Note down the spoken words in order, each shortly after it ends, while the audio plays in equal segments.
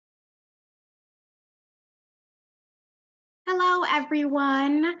Hello,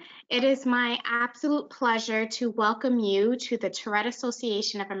 everyone. It is my absolute pleasure to welcome you to the Tourette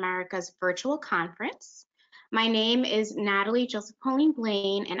Association of America's virtual conference. My name is Natalie Josephine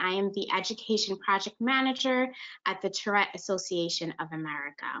Blaine, and I am the Education Project Manager at the Tourette Association of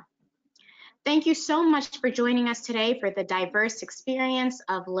America. Thank you so much for joining us today for the diverse experience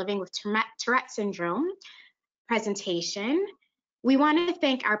of living with Tourette Syndrome presentation. We want to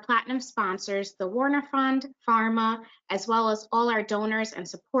thank our platinum sponsors, the Warner Fund, Pharma, as well as all our donors and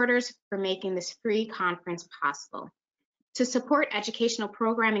supporters for making this free conference possible. To support educational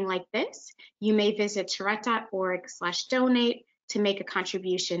programming like this, you may visit tourette.org/donate to make a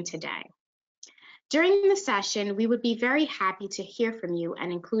contribution today. During the session, we would be very happy to hear from you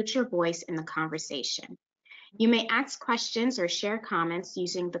and include your voice in the conversation. You may ask questions or share comments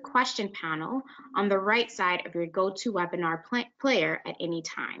using the question panel on the right side of your GoToWebinar player at any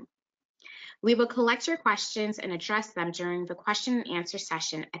time. We will collect your questions and address them during the question and answer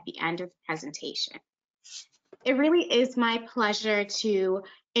session at the end of the presentation. It really is my pleasure to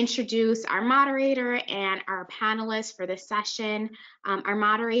introduce our moderator and our panelists for this session. Our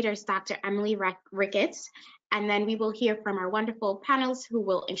moderator is Dr. Emily Ricketts, and then we will hear from our wonderful panelists who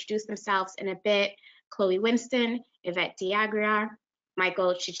will introduce themselves in a bit. Chloe Winston, Yvette Diaguiar,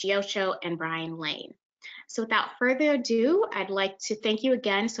 Michael Chichiocho, and Brian Lane. So without further ado, I'd like to thank you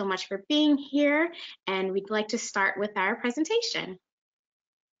again so much for being here, and we'd like to start with our presentation.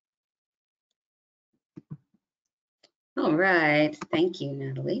 All right, thank you,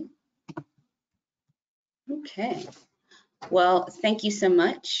 Natalie. Okay. Well, thank you so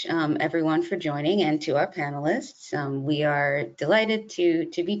much, everyone, for joining, and to our panelists. We are delighted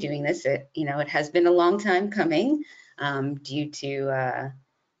to be doing this. It has been a long time coming due to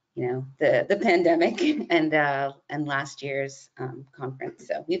the pandemic and last year's conference.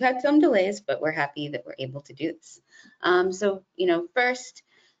 So we've had some delays, but we're happy that we're able to do this. First,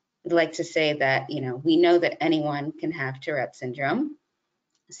 I'd like to say that we know that anyone can have Tourette syndrome.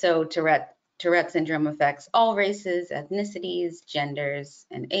 So Tourette syndrome affects all races, ethnicities, genders,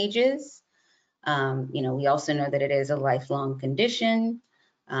 and ages. We also know that it is a lifelong condition.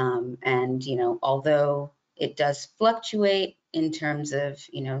 And although it does fluctuate in terms of,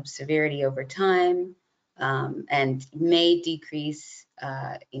 severity over time, and may decrease,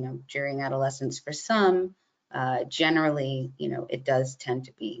 during adolescence for some, generally, it does tend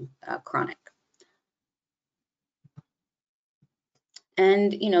to be chronic.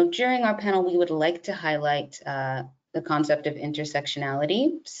 And, during our panel, we would like to highlight the concept of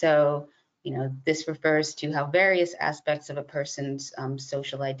intersectionality. So, this refers to how various aspects of a person's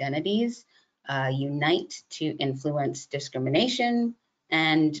social identities unite to influence discrimination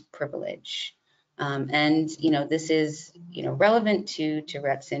and privilege. This is, relevant to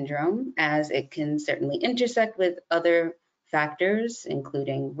Tourette syndrome, as it can certainly intersect with other factors,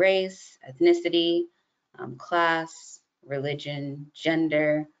 including race, ethnicity, class, religion,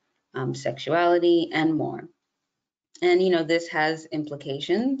 gender, sexuality, and more. And this has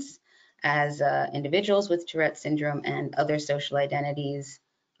implications as individuals with Tourette syndrome and other social identities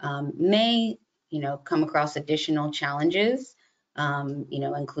may, come across additional challenges,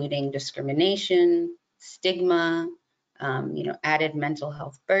 including discrimination, stigma, added mental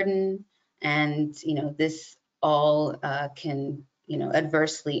health burden, and this all can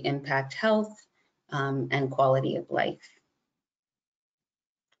adversely impact health and quality of life.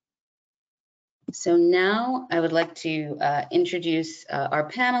 So now I would like to introduce our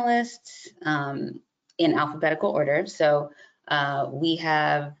panelists in alphabetical order. So we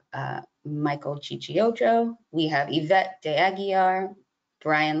have Michael Chichiocho, we have Yvette Diaguiar,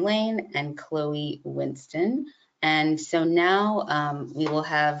 Brian Lane, and Chloe Winston. And so now we will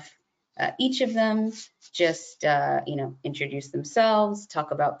have each of them just introduce themselves,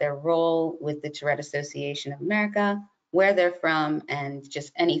 talk about their role with the Tourette Association of America, where they're from, and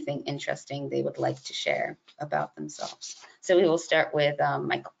just anything interesting they would like to share about themselves. So we will start with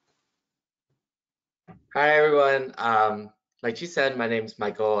Michael. Hi, everyone. Like she said, my name is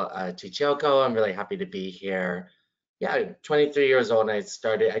Michael Chichiocho. I'm really happy to be here. Yeah, 23 years old, and I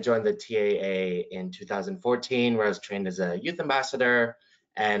joined the TAA in 2014, where I was trained as a youth ambassador,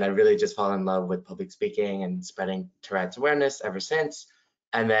 and I really just fell in love with public speaking and spreading Tourette's awareness ever since.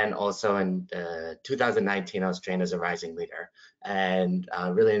 And then also in 2019, I was trained as a rising leader and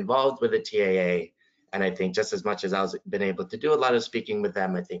really involved with the TAA. And I think just as much as I was been able to do a lot of speaking with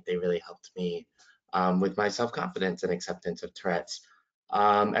them, I think they really helped me with my self-confidence and acceptance of Tourette's.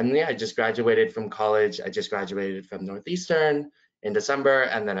 And yeah, I just graduated from college. I just graduated from Northeastern in December,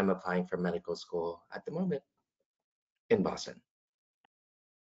 and then I'm applying for medical school at the moment in Boston.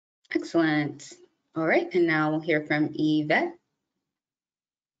 Excellent. All right, and now we'll hear from Yvette.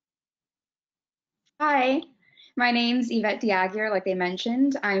 Hi, my name's Yvette Diaguer, like they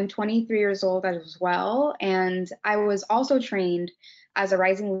mentioned. I'm 23 years old as well, and I was also trained as a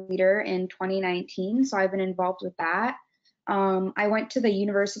rising leader in 2019, so I've been involved with that. I went to the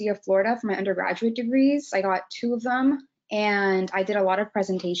University of Florida for my undergraduate degrees. I got 2 of them, and I did a lot of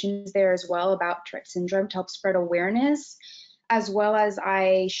presentations there as well about Tourette syndrome to help spread awareness, as well as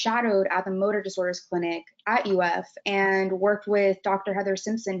I shadowed at the Motor Disorders Clinic at UF and worked with Dr. Heather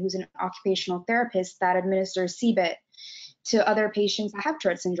Simpson, who's an occupational therapist that administers CBIT to other patients that have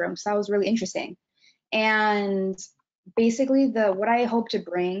Tourette syndrome. So that was really interesting. And basically what I hope to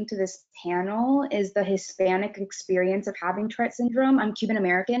bring to this panel is the Hispanic experience of having Tourette syndrome. I'm Cuban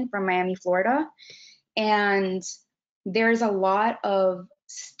American from Miami, Florida, and there's a lot of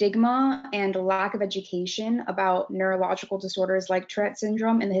stigma and lack of education about neurological disorders like Tourette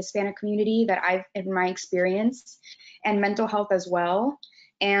syndrome in the Hispanic community that I've, in my experience, and mental health as well.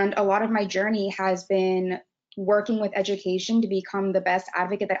 And a lot of my journey has been working with education to become the best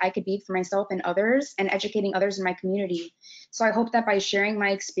advocate that I could be for myself and others, and educating others in my community. So I hope that by sharing my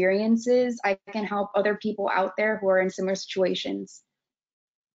experiences, I can help other people out there who are in similar situations.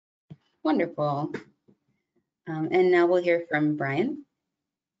 Wonderful. And now we'll hear from Brian.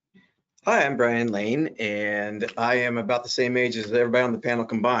 Hi, I'm Brian Lane, and I am about the same age as everybody on the panel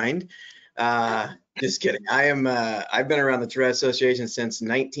combined. Just kidding. I've been around the Tourette Association since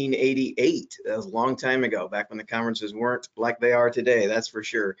 1988. That was a long time ago, back when the conferences weren't like they are today, that's for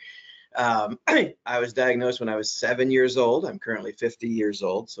sure. I was diagnosed when I was 7 years old. I'm currently 50 years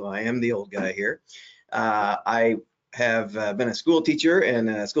old, so I am the old guy here. I have been a school teacher and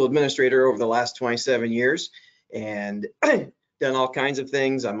a school administrator over the last 27 years, and done all kinds of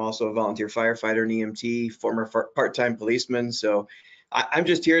things. I'm also a volunteer firefighter and EMT, former part-time policeman. So I'm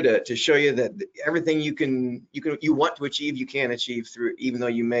just here to show you that everything you want to achieve, you can achieve through, even though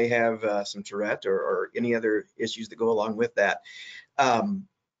you may have some Tourette or any other issues that go along with that. And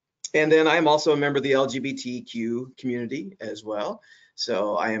then I'm also a member of the LGBTQ community as well.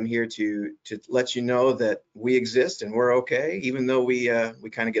 So I am here to let you know that we exist and we're okay, even though we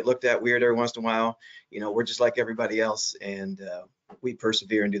kind of get looked at weird every once in a while. You know, we're just like everybody else, and we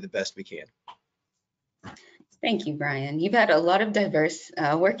persevere and do the best we can. Thank you, Brian. You've had a lot of diverse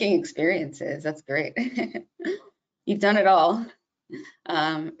working experiences. That's great. You've done it all.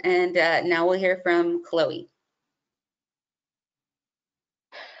 And now we'll hear from Chloe.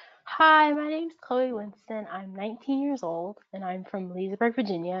 Hi, my name's Chloe Winston. I'm 19 years old and I'm from Leesburg,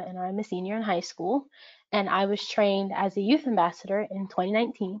 Virginia, and I'm a senior in high school. And I was trained as a youth ambassador in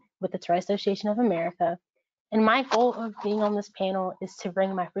 2019 with the Tourette Association of America. And my goal of being on this panel is to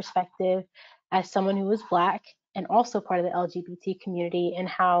bring my perspective as someone who is Black and also part of the LGBT community, and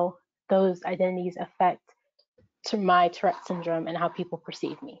how those identities affect my Tourette syndrome and how people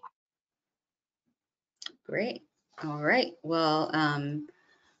perceive me. Great. All right. Well,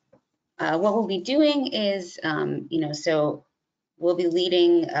 what we'll be doing is, so we'll be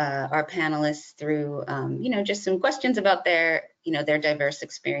leading our panelists through, just some questions about their diverse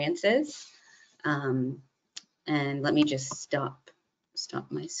experiences. And let me just stop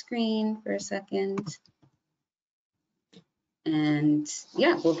my screen for a second. And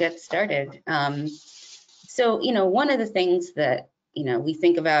yeah, we'll get started. So, one of the things that, we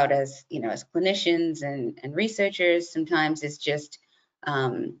think about as, as clinicians and researchers sometimes is just,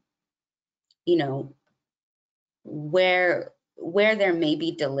 where there may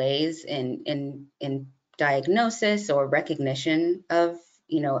be delays in diagnosis or recognition of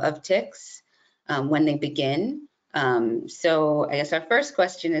tics when they begin. So I guess our first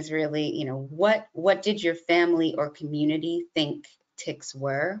question is really, what did your family or community think tics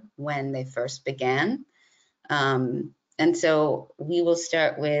were when they first began? And so we will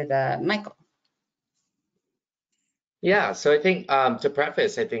start with Michael. Yeah, so I think to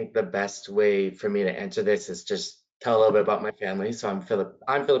preface, I think the best way for me to answer this is just tell a little bit about my family. So I'm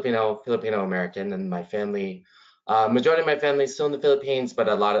Filipino American, and my family, majority of my family is still in the Philippines, but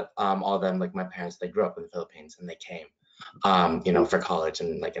a lot of all of them, like my parents, they grew up in the Philippines and they came, for college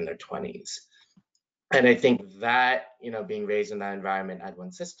and like in their 20s. And I think that, being raised in that environment, I had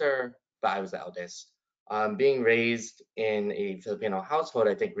one sister, but I was the eldest. Being raised in a Filipino household,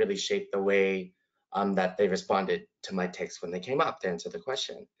 I think really shaped the way that they responded to my tics when they came up to answer the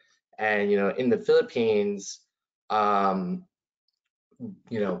question. And, in the Philippines,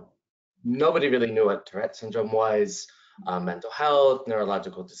 nobody really knew what Tourette syndrome was, mental health,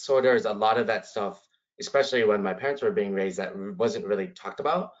 neurological disorders, a lot of that stuff, especially when my parents were being raised, that wasn't really talked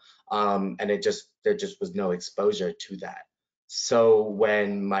about. And there just was no exposure to that. So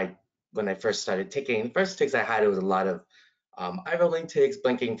when my when I first started ticking. The first ticks I had, it was a lot of eye rolling ticks,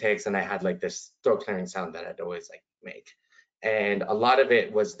 blinking ticks, and I had like this throat clearing sound that I'd always like make. And a lot of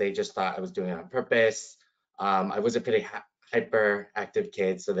it was they just thought I was doing it on purpose. I was a pretty hyperactive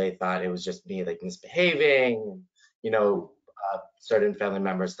kid, so they thought it was just me like misbehaving. You know, certain family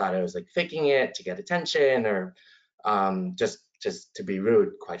members thought I was like faking it to get attention, or just to be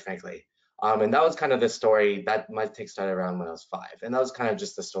rude, quite frankly. And that was kind of the story that my tick started around when I was 5, and that was kind of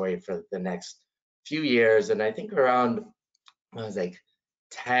just the story for the next few years. And I think around when I was like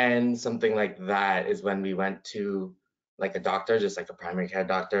 10, something like that, is when we went to like a doctor, just like a primary care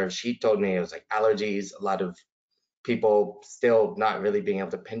doctor. She told me it was like allergies. A lot of people still not really being able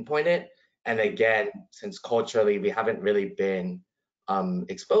to pinpoint it. And again, since culturally we haven't really been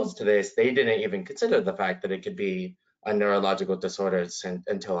exposed to this, they didn't even consider the fact that it could be a neurological disorder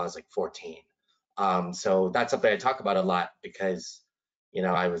until I was like 14. So that's something I talk about a lot because, you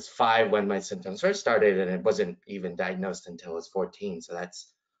know, I was 5 when my symptoms first started, and it wasn't even diagnosed until I was 14. So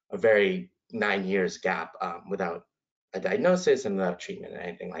that's a very 9 years gap without a diagnosis and without treatment or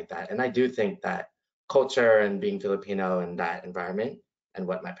anything like that. And I do think that culture and being Filipino and that environment and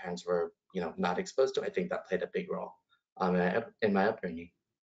what my parents were, you know, not exposed to, I think that played a big role in my upbringing.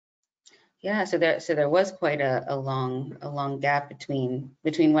 Yeah, so there was quite a long gap between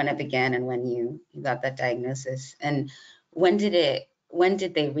when it began and when you got that diagnosis. And when did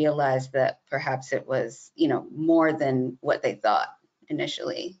they realize that perhaps it was, you know, more than what they thought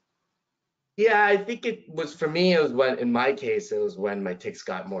initially? Yeah, I think it was, for me, it was when, in my case, it was when my tics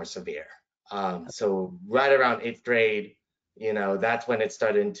got more severe. So right around 8th grade, you know, that's when it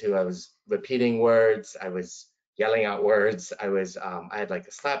started to, I was repeating words, I was yelling out words, I had like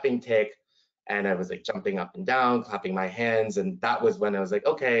a slapping tic, and I was like jumping up and down, clapping my hands. And that was when I was like,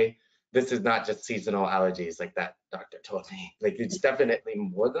 okay, this is not just seasonal allergies like that doctor told me. Like, it's definitely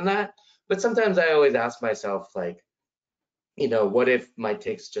more than that. But sometimes I always ask myself, like, you know, what if my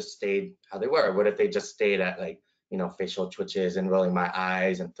tics just stayed how they were? What if they just stayed at like, you know, facial twitches and rolling my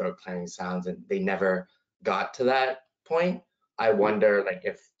eyes and throat clearing sounds, and they never got to that point? I wonder like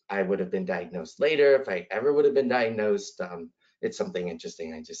if I would have been diagnosed later, if I ever would have been diagnosed. It's something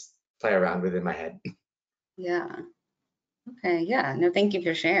interesting I just play around with in my head. Yeah. Okay. Yeah. No, thank you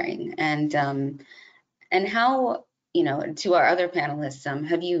for sharing. And how, you know, to our other panelists,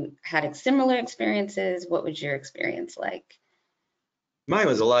 have you had similar experiences? What was your experience like? Mine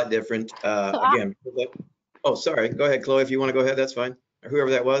was a lot different. Again, oh, sorry. Go ahead, Chloe. If you want to go ahead, that's fine. Or whoever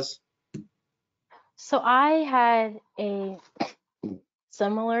that was. So I had a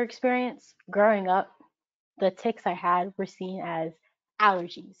similar experience growing up. The tics I had were seen as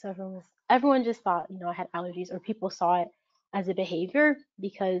allergies. So everyone just thought, you know, I had allergies, or people saw it as a behavior,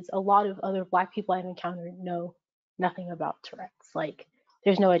 because a lot of other Black people I've encountered know nothing about Tourette's. Like,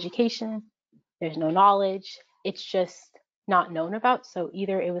 there's no education, there's no knowledge, it's just not known about. So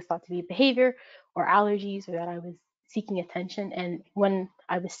either it was thought to be behavior or allergies, or that I was seeking attention. And when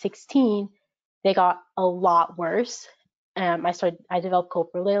I was 16, they got a lot worse. I developed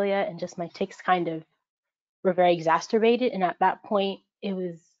coprolalia, and just my tics kind of were very exacerbated. And at that point, it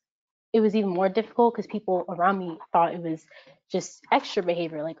was even more difficult because people around me thought it was just extra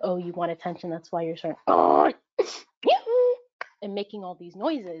behavior, like, oh, you want attention, that's why you're starting and making all these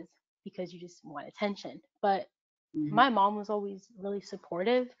noises because you just want attention. But my mom was always really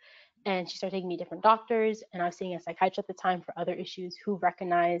supportive, and she started taking me to different doctors, and I was seeing a psychiatrist at the time for other issues who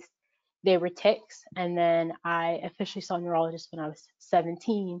recognized they were tics. And then I officially saw a neurologist when I was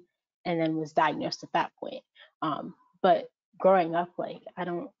 17, and then was diagnosed at that point. But growing up, like, I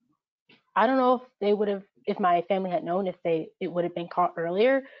don't know if they would have, if my family had known, if it would have been caught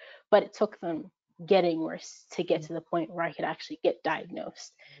earlier. But it took them getting worse to get to the point where I could actually get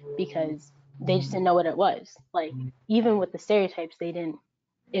diagnosed, because they just didn't know what it was. Like, even with the stereotypes, I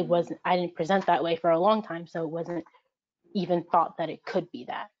didn't present that way for a long time, so it wasn't even thought that it could be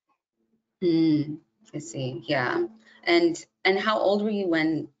that. I see. Yeah. And how old were you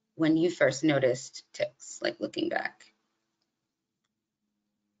when you first noticed tics, like looking back?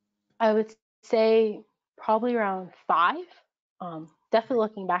 I would say probably around 5. Definitely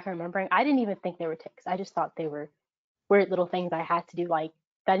looking back and remembering, I didn't even think they were tics. I just thought they were weird little things I had to do. Like,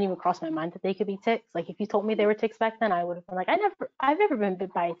 that didn't even cross my mind that they could be tics. Like, if you told me they were tics back then, I would have been like, I've never been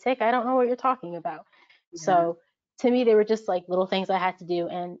bit by a tick. I don't know what you're talking about. Yeah. So to me, they were just like little things I had to do.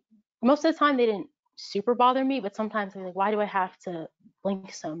 And most of the time they didn't super bother me, but sometimes I'm like, why do I have to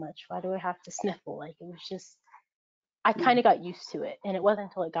blink so much? Why do I have to sniffle? Like, it was just, I kind of got used to it. And it wasn't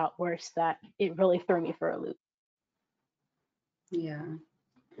until it got worse that it really threw me for a loop. Yeah.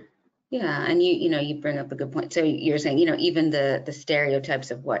 Yeah, and you bring up a good point. So you're saying, even the stereotypes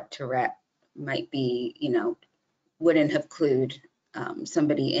of what Tourette might be, wouldn't have clued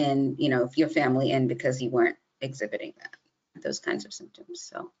somebody in, if your family in because you weren't exhibiting those kinds of symptoms.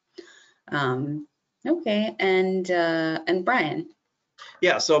 So, okay, and Brian.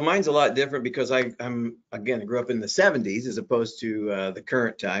 Yeah, so mine's a lot different because I'm again, I grew up in the 70s as opposed to the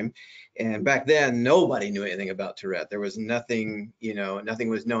current time. And back then, nobody knew anything about Tourette. There was nothing, nothing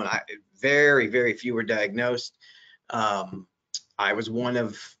was known. Very, very few were diagnosed. I was one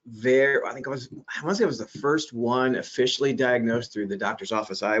of I want to say I was the first one officially diagnosed through the doctor's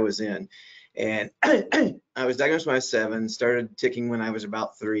office I was in. And I was diagnosed when I was 7, started ticking when I was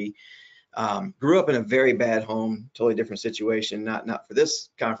about 3. Grew up in a very bad home, totally different situation, not for this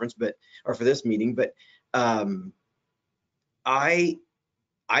conference, or for this meeting, but I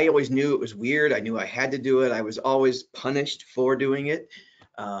always knew it was weird. I knew I had to do it. I was always punished for doing it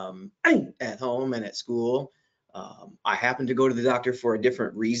at home and at school. I happened to go to the doctor for a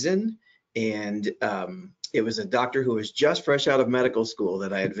different reason, and it was a doctor who was just fresh out of medical school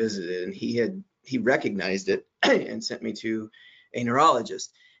that I had visited, and he recognized it and sent me to a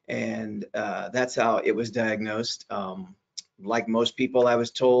neurologist. And that's how it was diagnosed. Like most people, I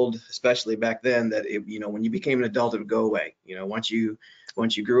was told, especially back then, that when you became an adult, it would go away. Once you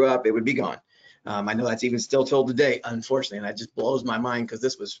grew up, it would be gone. I know that's even still told today, unfortunately, and that just blows my mind because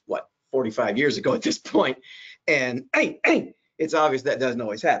this was 45 years ago at this point, and it's obvious that doesn't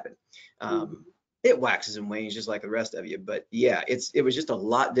always happen. It waxes and wanes just like the rest of you, but yeah, it was just a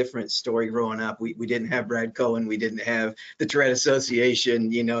lot different story growing up. We didn't have Brad Cohen, we didn't have the Tourette Association,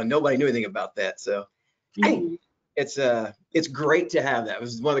 nobody knew anything about that. So it's great to have that. It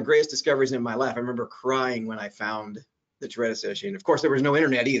was one of the greatest discoveries in my life. I remember crying when I found the Tourette Association. Of course, there was no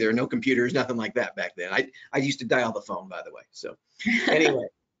internet either, no computers, nothing like that back then. I used to dial the phone, by the way. So anyway,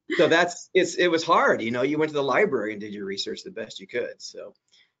 so it was hard. You went to the library and did your research the best you could. So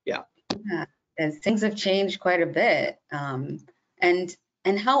yeah. As things have changed quite a bit.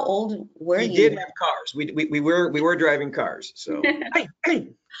 And how old were you? We did have cars. We were driving cars. So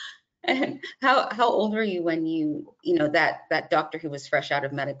And how old were you when that doctor who was fresh out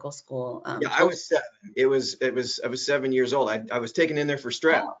of medical school? Yeah, I was 7. I was 7 years old. I was taken in there for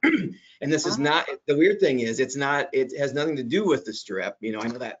strep. And this is not, the weird thing is it has nothing to do with the strep. I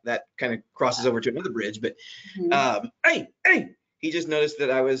know that kind of crosses over to another bridge, but he just noticed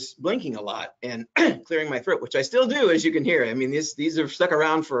that I was blinking a lot and clearing my throat, which I still do, as you can hear. I mean, these are stuck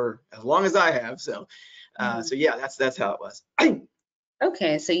around for as long as I have. So yeah, that's how it was.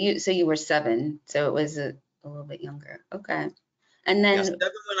 Okay, so you were 7, so it was a little bit younger. Okay, and then 7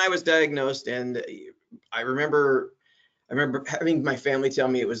 when I was diagnosed, and I remember having my family tell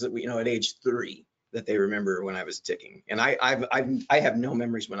me it was at age 3 that they remember when I was ticking, and I have no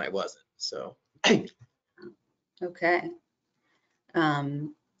memories when I wasn't. So okay,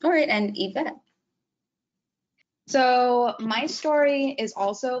 all right, and Yvette. So my story is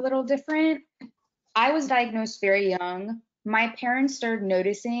also a little different. I was diagnosed very young. My parents started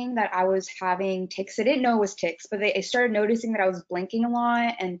noticing that I was having tics. They didn't know it was tics, but they started noticing that I was blinking a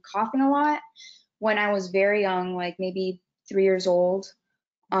lot and coughing a lot when I was very young, like maybe 3 years old.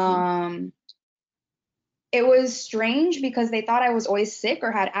 It was strange because they thought I was always sick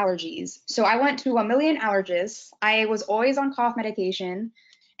or had allergies. So I went to a million allergists. I was always on cough medication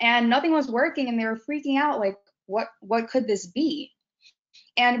and nothing was working, and they were freaking out like, what could this be?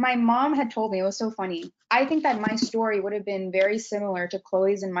 And my mom had told me, it was so funny. I think that my story would have been very similar to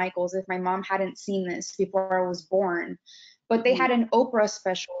Chloe's and Michael's if my mom hadn't seen this before I was born. But they had an Oprah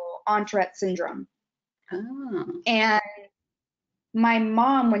special on Tourette syndrome. And my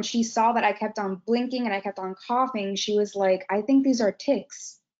mom, when she saw that I kept on blinking and I kept on coughing, she was like, I think these are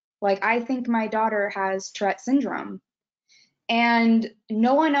tics. Like, I think my daughter has Tourette syndrome. And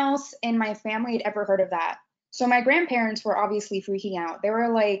no one else in my family had ever heard of that. So my grandparents were obviously freaking out. They were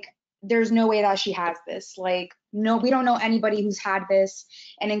like, there's no way that she has this. Like, no, we don't know anybody who's had this.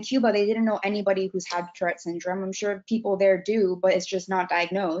 And in Cuba, they didn't know anybody who's had Tourette syndrome. I'm sure people there do, but it's just not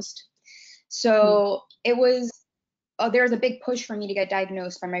diagnosed. So it was, there was a big push for me to get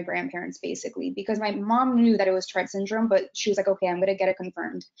diagnosed by my grandparents, basically, because my mom knew that it was Tourette syndrome, but she was like, okay, I'm going to get it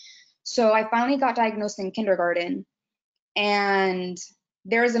confirmed. So I finally got diagnosed in kindergarten. And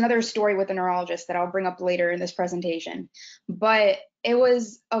there's another story with a neurologist that I'll bring up later in this presentation. But it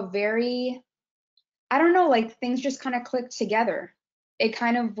was a very, I don't know, like things just kind of clicked together. it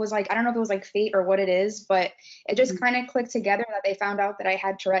kind of was like, I don't know if it was like fate or what it is, but it just kind of clicked together that they found out that I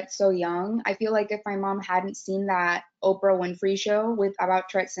had Tourette so young. I feel like if my mom hadn't seen that Oprah Winfrey show about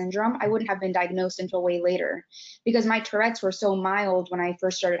Tourette syndrome, I wouldn't have been diagnosed until way later, because my Tourette's were so mild when I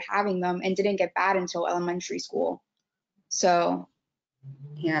first started having them and didn't get bad until elementary school. So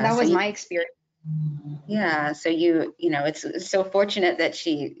Yeah, that so was my experience. yeah, so it's so fortunate that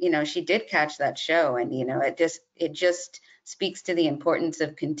she did catch that show, and it just speaks to the importance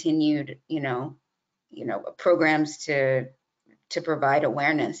of continued, programs to provide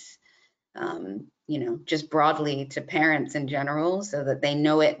awareness, just broadly to parents in general, so that they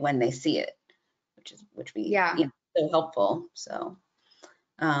know it when they see it, Yeah. so helpful. So,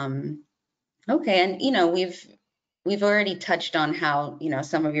 okay, and we've already touched on how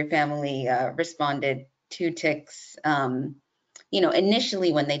some of your family responded to ticks,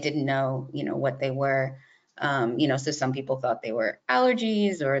 initially when they didn't know what they were. So some people thought they were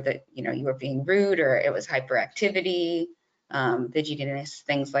allergies, or that you were being rude, or it was hyperactivity, fidgetiness,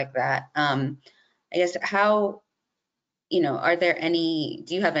 things like that. I guess how, do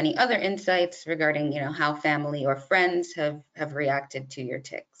you have any other insights regarding how family or friends have reacted to your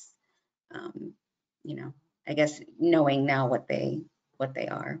ticks? I guess knowing now what they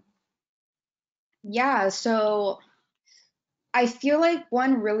are. Yeah, so I feel like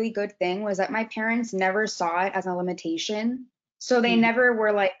one really good thing was that my parents never saw it as a limitation. So they never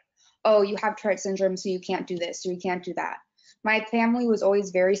were like, oh, you have Tourette syndrome, so you can't do this or you can't do that. My family was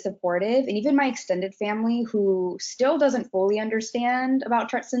always very supportive, and even my extended family, who still doesn't fully understand about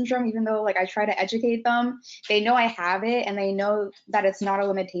Tourette syndrome, even though like I try to educate them, they know I have it and they know that it's not a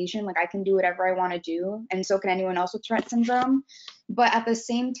limitation. Like I can do whatever I want to do, and so can anyone else with Tourette syndrome. But at the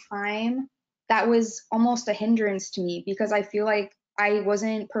same time, that was almost a hindrance to me, because I feel like I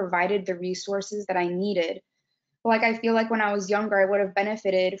wasn't provided the resources that I needed. Like I feel like when I was younger, I would have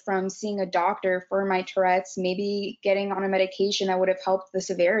benefited from seeing a doctor for my Tourette's, maybe getting on a medication that would have helped the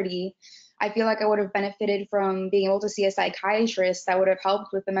severity. I feel like I would have benefited from being able to see a psychiatrist that would have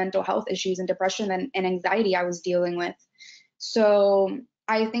helped with the mental health issues and depression and anxiety I was dealing with. So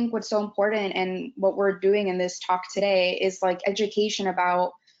I think what's so important, and what we're doing in this talk today, is like education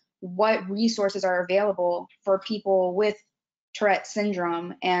about what resources are available for people with Tourette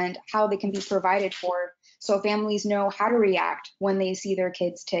syndrome and how they can be provided for, so families know how to react when they see their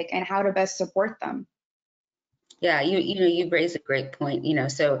kids tick and how to best support them. Yeah, you raise a great point.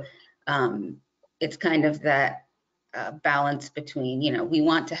 So it's kind of that balance between, we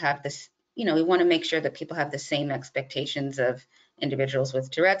want to have this, we want to make sure that people have the same expectations of individuals with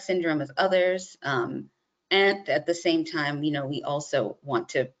Tourette syndrome as others, and at the same time, we also want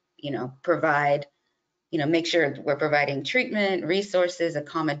to, provide, make sure we're providing treatment, resources,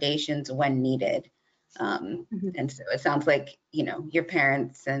 accommodations when needed. And so it sounds like, your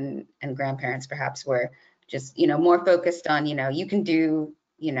parents and grandparents perhaps were just, more focused on, you can do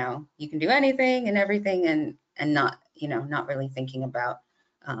anything and everything, and not, not really thinking about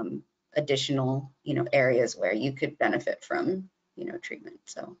additional, areas where you could benefit from, treatment.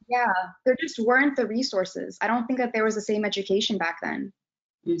 So yeah, there just weren't the resources. I don't think that there was the same education back then.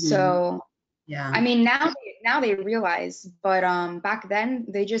 So yeah. I mean, now they realize, but back then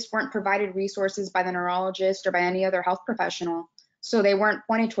they just weren't provided resources by the neurologist or by any other health professional. So they weren't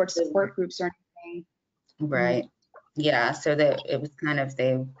pointed towards support groups or anything. Right. Yeah. So that it was kind of,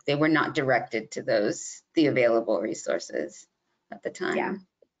 they were not directed to the available resources at the time. Yeah.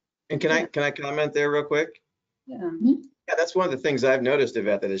 And can I comment there real quick? Yeah. Yeah, that's one of the things I've noticed,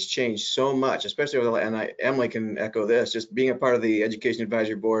 Yvette, that has changed so much, especially Emily can echo this, just being a part of the Education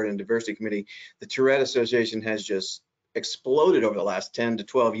Advisory Board and Diversity Committee. The Tourette Association has just exploded over the last 10 to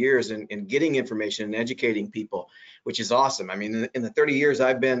 12 years in getting information and educating people, which is awesome. I mean, in the 30 years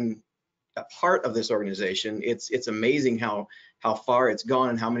I've been a part of this organization, it's amazing how far it's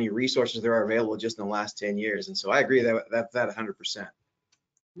gone and how many resources there are available just in the last 10 years. And so I agree that 100%.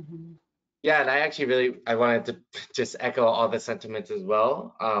 Yeah, and I wanted to just echo all the sentiments as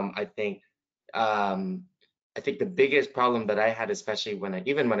well. I think the biggest problem that I had, especially when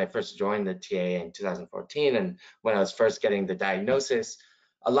I first joined the TA in 2014, and when I was first getting the diagnosis,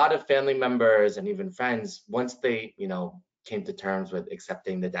 a lot of family members and even friends, once they, came to terms with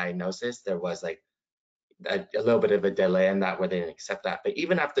accepting the diagnosis, there was like a little bit of a delay in that where they didn't accept that. But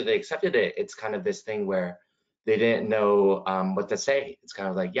even after they accepted it, it's kind of this thing where they didn't know what to say. It's kind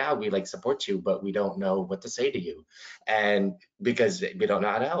of like, yeah, we like support you, but we don't know what to say to you, and because we don't know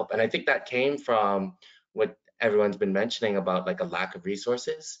how to help. And I think that came from what everyone's been mentioning about like a lack of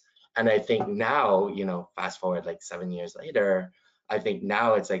resources. And I think now, fast forward like 7 years later, I think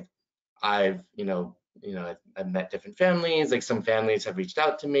now it's like I've you know, I've met different families. Like some families have reached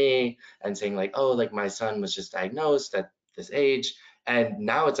out to me and saying like, oh, like my son was just diagnosed at this age. And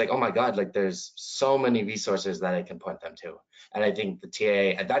now it's like, oh my God, like there's so many resources that I can point them to. And I think the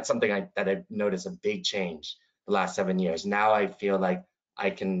TA, and that's something that I've noticed a big change the last 7 years. Now I feel like I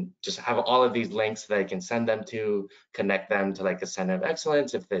can just have all of these links that I can send them to, connect them to like a center of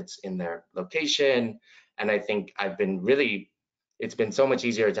excellence if it's in their location. And I think it's been so much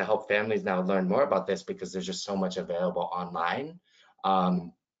easier to help families now learn more about this because there's just so much available online.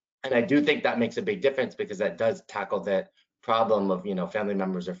 And I do think that makes a big difference because that does tackle that problem of, you know, family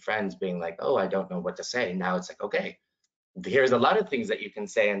members or friends being like, oh, I don't know what to say. Now it's like, okay, here's a lot of things that you can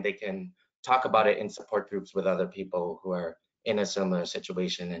say, and they can talk about it in support groups with other people who are in a similar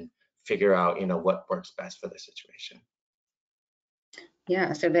situation and figure out, you know, what works best for the situation.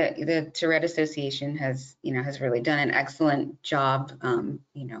 Yeah, so the Tourette Association has, you know, has really done an excellent job,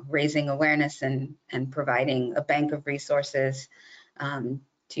 you know, raising awareness and providing a bank of resources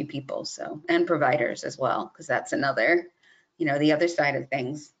to people, so, and providers as well, because that's another, you know, the other side of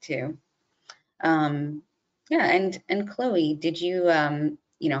things too. Yeah, and Chloe, did you,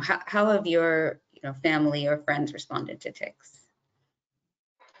 you know, how have your, you know, family or friends responded to tics?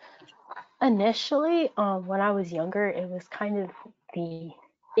 Initially, when I was younger, it was kind of the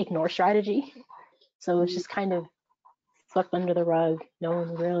ignore strategy. So it was just kind of swept under the rug. No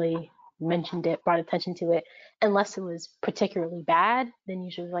one really mentioned it, brought attention to it, unless it was particularly bad. Then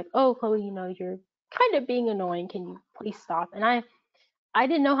usually like, oh, Chloe, you know, you're kind of being annoying. Can you please stop? And I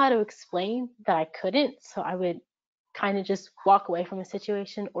didn't know how to explain that I couldn't, so I would kind of just walk away from a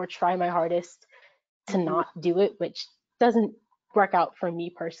situation or try my hardest to not do it, which doesn't work out for me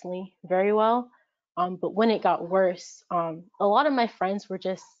personally very well. But when it got worse, a lot of my friends were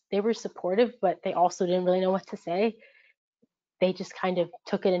they were supportive, but they also didn't really know what to say. They just kind of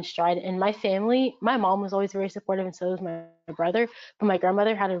took it in stride. And my family, my mom was always very supportive, and so was my brother. But my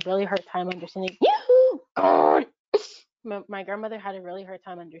grandmother had a really hard time understanding. Yahoo! My grandmother had a really hard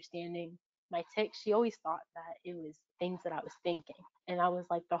time understanding my tics. She always thought that it was things that I was thinking. And I was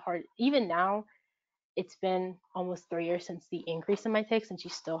like even now, it's been almost 3 years since the increase in my tics, and she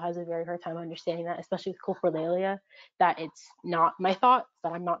still has a very hard time understanding that, especially with coprolalia, that it's not my thoughts,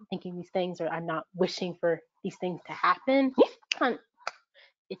 that I'm not thinking these things, or I'm not wishing for these things to happen.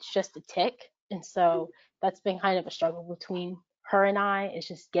 It's just a tic. And so that's been kind of a struggle between her and I, is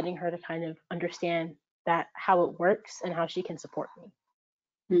just getting her to kind of understand that how it works and how she can support me.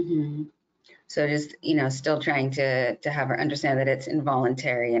 Mm-hmm. So just, you know, still trying to have her understand that it's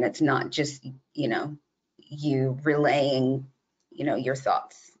involuntary and it's not just, you know, you relaying, you know, your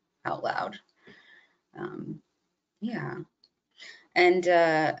thoughts out loud. Yeah. And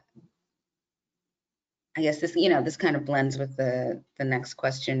I guess this, you know, this kind of blends with the next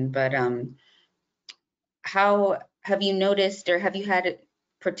question, but how have you noticed, or have you had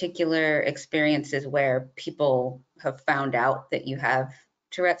particular experiences where people have found out that you have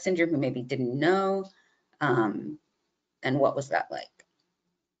Tourette syndrome who maybe didn't know? And what was that like?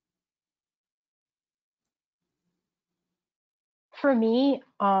 For me,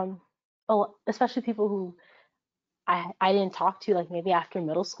 especially people who I didn't talk to, like maybe after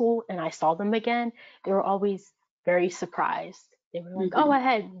middle school, and I saw them again, they were always very surprised. They were like, oh, I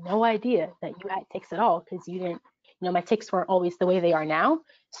had no idea that you had tics at all, because you didn't, you know, my tics weren't always the way they are now.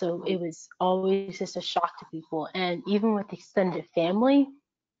 So it was always just a shock to people. And even with extended family,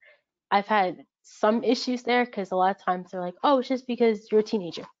 I've had some issues there, because a lot of times they're like, oh, it's just because you're a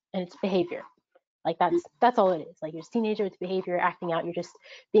teenager and it's behavior. Like that's all it is. Like you're a teenager, it's behavior, acting out, you're just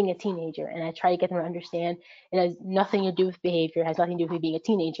being a teenager. And I try to get them to understand it has nothing to do with behavior, it has nothing to do with being a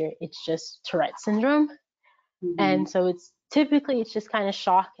teenager. It's just Tourette syndrome. And so it's just kind of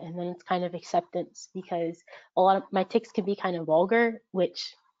shock, and then it's kind of acceptance, because a lot of my tics can be kind of vulgar,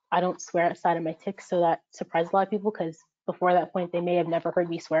 which I don't swear outside of my tics, so that surprised a lot of people, because before that point they may have never heard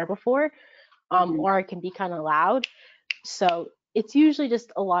me swear before. Or it can be kind of loud. So it's usually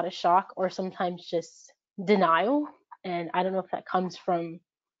just a lot of shock, or sometimes just denial. And I don't know if that comes from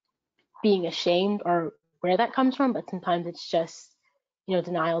being ashamed or where that comes from, but sometimes it's just, you know,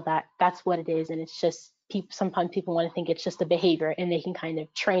 denial that that's what it is. And it's just sometimes people want to think it's just a behavior, and they can kind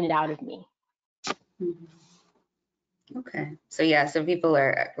of train it out of me. Okay. So yeah, so people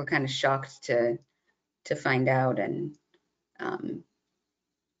were kind of shocked to find out, and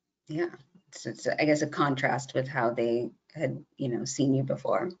yeah, it's I guess a contrast with how they had, you know, seen you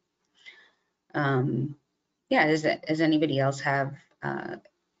before. Yeah, does anybody else have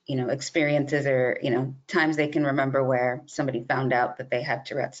you know, experiences or, you know, times they can remember where somebody found out that they had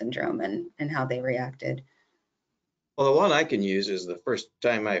Tourette syndrome and how they reacted? Well, the one I can use is the first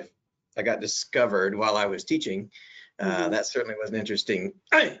time I I got discovered while I was teaching. That certainly was an interesting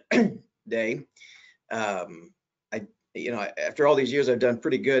day. After all these years, I've done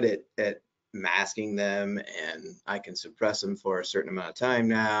pretty good at masking them, and I can suppress them for a certain amount of time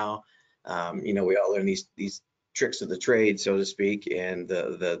now. We all learn these tricks of the trade, so to speak, and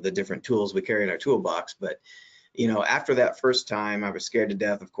the different tools we carry in our toolbox. But after that first time, I was scared to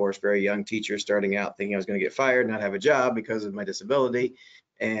death, of course, very young teacher starting out, thinking I was going to get fired, not have a job because of my disability.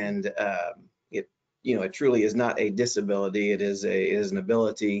 And it truly is not a disability. It is an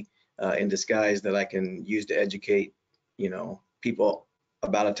ability in disguise that I can use to educate, people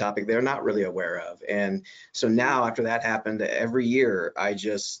about a topic they're not really aware of. And so now, after that happened, every year I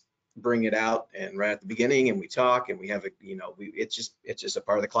just bring it out, and right at the beginning, and we talk, and we have it's just a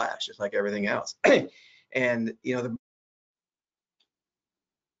part of the class, just like everything else. And the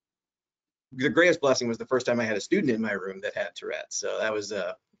greatest blessing was the first time I had a student in my room that had Tourette's. So that was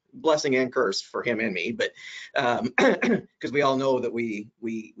a blessing and curse for him and me, but because we all know that we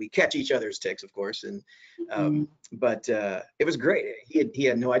catch each other's tics, of course. And but it was great. He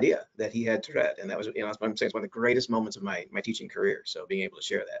had no idea that he had Tourette, and that was, that's what I'm saying, it's one of the greatest moments of my teaching career. So being able to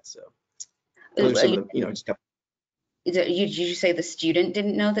share that. So those are some of the, just a couple. Did you say the student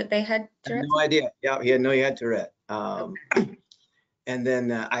didn't know that they had Tourette? No idea. Yeah, he had no, he had Tourette. And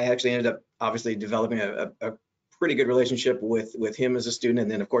then I actually ended up obviously developing a pretty good relationship with him as a student, and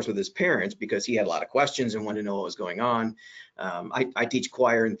then of course with his parents, because he had a lot of questions and wanted to know what was going on. I teach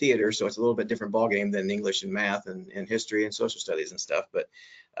choir and theater, so it's a little bit different ballgame than English and math and history and social studies and stuff. But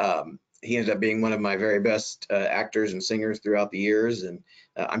he ended up being one of my very best actors and singers throughout the years, and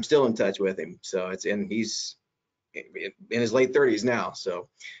I'm still in touch with him. So he's in his late 30s now. So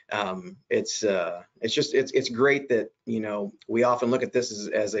it's great that, we often look at this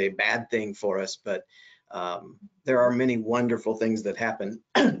as a bad thing for us, but there are many wonderful things that happen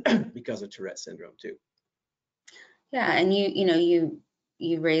because of Tourette syndrome too. Yeah, and you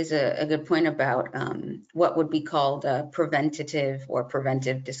raise a good point about what would be called a preventative or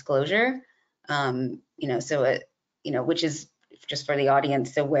preventive disclosure. Which is, just for the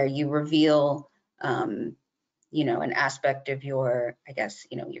audience, so where you reveal an aspect of your, I guess,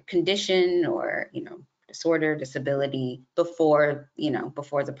 your condition or, disorder, disability before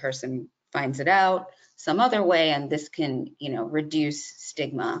the person finds it out some other way, and this can, reduce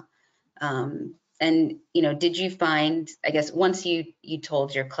stigma. And, did you find, I guess, once you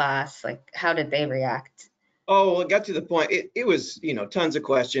told your class, like, how did they react? Oh, well, it got to the point, it was, tons of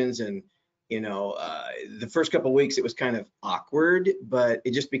questions, and, the first couple of weeks it was kind of awkward, but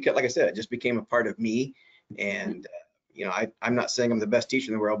it just became, like I said, it just became a part of me. And, I'm not saying I'm the best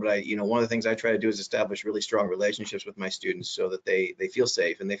teacher in the world, but one of the things I try to do is establish really strong relationships with my students so that they feel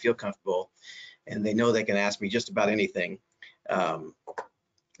safe and they feel comfortable and they know they can ask me just about anything.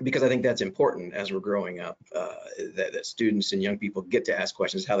 Because I think that's important as we're growing up, that students and young people get to ask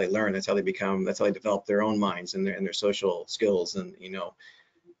questions, how they learn, that's how they develop their own minds and their social skills. And,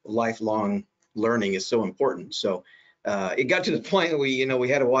 lifelong learning is so important. So it got to the point where we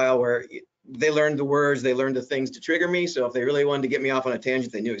had a while where they learned the words, they learned the things to trigger me. So if they really wanted to get me off on a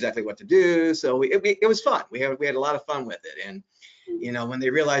tangent, they knew exactly what to do. So it was fun. We had a lot of fun with it. And when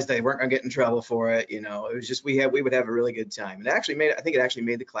they realized they weren't gonna get in trouble for it, it was just, we would have a really good time. And I think it actually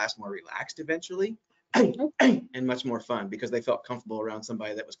made the class more relaxed eventually and much more fun because they felt comfortable around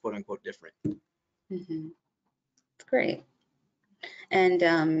somebody that was quote unquote different. Mm-hmm. Great.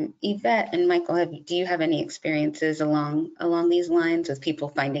 And Yvette and Michael, do you have any experiences along these lines with people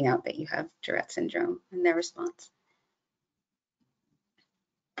finding out that you have Tourette syndrome and their response?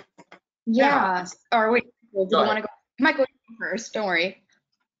 Yeah. Or wait, do you want to go? Michael first, don't worry.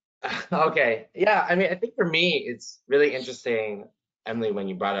 Okay. Yeah, I mean, I think for me, it's really interesting, Emily, when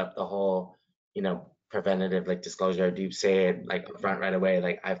you brought up the whole, preventative, like, disclosure. Do you say it like upfront right away,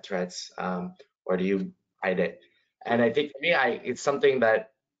 like, I have Tourette's, or do you hide it? And I think for me, it's something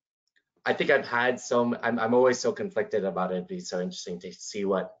that I think I've had I'm always so conflicted about it. It'd be so interesting to see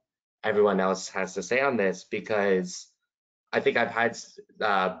what everyone else has to say on this, because I think I've had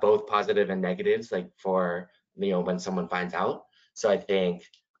both positive and negatives, like, for, when someone finds out. So I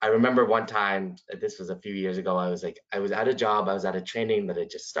remember one time, this was a few years ago, I was at a job, I was at a training that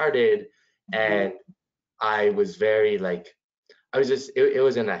had just started, and I was very like, it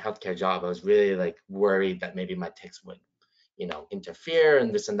was in a healthcare job. I was really like worried that maybe my tics would, interfere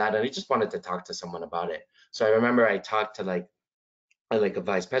and this and that. And I just wanted to talk to someone about it. So I remember I talked to like a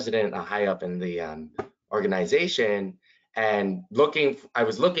vice president, a high up in the organization, and I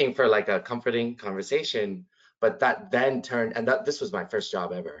was looking for like a comforting conversation, but that then turned, and this was my first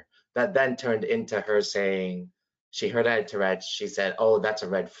job ever, that then turned into her saying, she heard I had Tourette's. She said, "Oh, that's a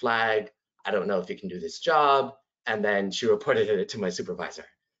red flag. I don't know if you can do this job." And then she reported it to my supervisor.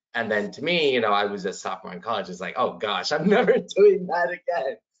 And then to me, I was a sophomore in college. It's like, oh gosh, I'm never doing that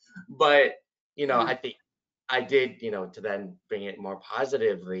again. But, I think I did, to then bring it more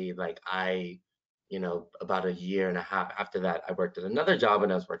positively. Like about a year and a half after that, I worked at another job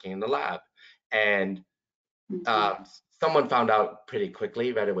and I was working in the lab. And someone found out pretty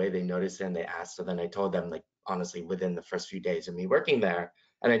quickly right away. They noticed it and they asked. So then I told them, like, honestly, within the first few days of me working there,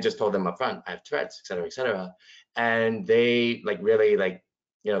 and I just told them up front, I have Tourette's, et cetera, et cetera. And they really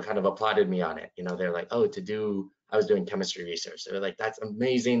kind of applauded me on it. They're like, oh, I was doing chemistry research. They're like, that's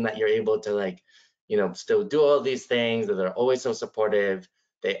amazing that you're able to still do all these things. That they're always so supportive.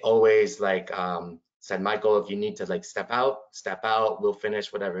 They always said, Michael, if you need to step out, we'll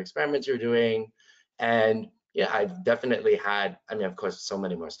finish whatever experiments you're doing. And yeah, I've definitely had, I mean, of course, so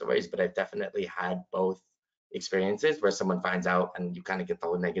many more stories, but I've definitely had both experiences where someone finds out and you kind of get the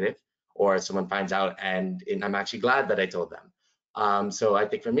whole negative, or someone finds out and I'm actually glad that I told them. So I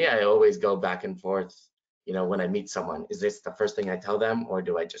think for me, I always go back and forth, when I meet someone, is this the first thing I tell them, or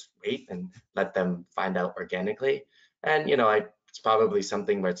do I just wait and let them find out organically? And, it's probably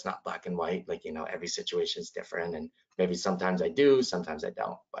something where it's not black and white, like, every situation is different, and maybe sometimes I do, sometimes I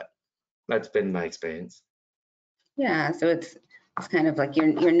don't, but that's been my experience. Yeah, so it's kind of like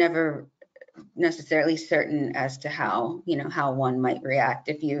you're never necessarily certain as to how how one might react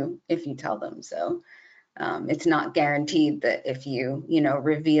if you tell them. So it's not guaranteed that if you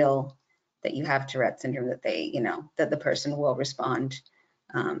reveal that you have Tourette syndrome that they that the person will respond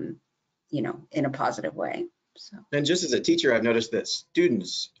in a positive way. So. And just as a teacher, I've noticed that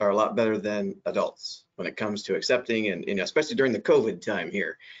students are a lot better than adults when it comes to accepting, and especially during the COVID time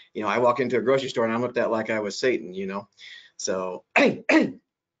here. I walk into a grocery store and I'm looked at like I was Satan, So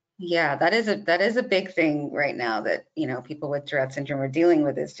yeah, that is a big thing right now that people with Tourette syndrome are dealing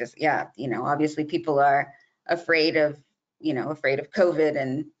with. Is just obviously people are afraid of COVID,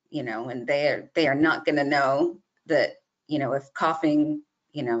 and and they are not going to know that if coughing,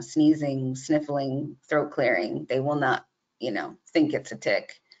 sneezing, sniffling, throat clearing, they will not think it's a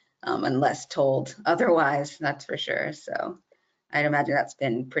tick unless told otherwise. That's for sure. So I'd imagine that's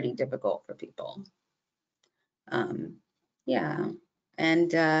been pretty difficult for people. Yeah.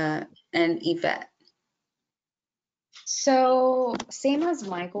 And Yvette. So same as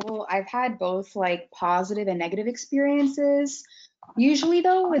Michael, I've had both like positive and negative experiences. Usually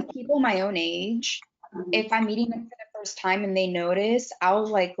though, with people my own age, if I'm meeting them for the first time and they notice, I'll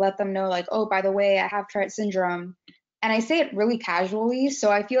like let them know like, oh, by the way, I have Tourette syndrome. And I say it really casually.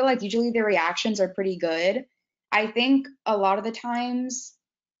 So I feel like usually their reactions are pretty good. I think a lot of the times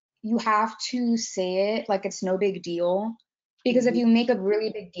you have to say it like it's no big deal. Because if you make a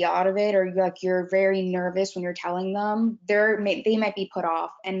really big deal out of it, or you're very nervous when you're telling them, they might be put off,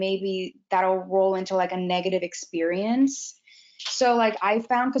 and maybe that'll roll into like a negative experience. So like I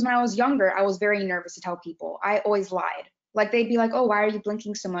found, because when I was younger, I was very nervous to tell people. I always lied. Like they'd be like, oh, why are you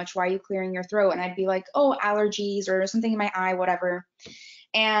blinking so much? Why are you clearing your throat? And I'd be like, oh, allergies or something in my eye, whatever.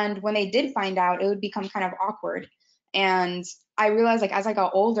 And when they did find out, it would become kind of awkward. And I realized like as I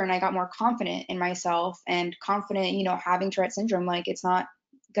got older and I got more confident in myself and confident, having Tourette syndrome, like it's not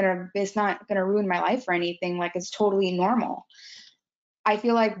gonna ruin my life or anything. Like it's totally normal. I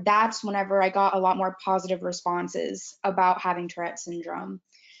feel like that's whenever I got a lot more positive responses about having Tourette syndrome.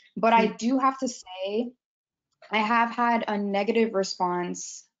 But I do have to say, I have had a negative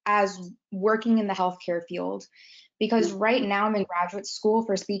response as working in the healthcare field, because right now I'm in graduate school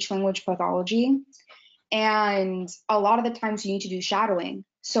for speech language pathology. And a lot of the times you need to do shadowing.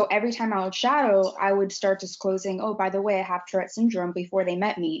 So every time I would shadow, I would start disclosing, oh, by the way, I have Tourette syndrome before they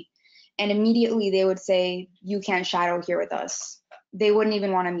met me. And immediately they would say, you can't shadow here with us. They wouldn't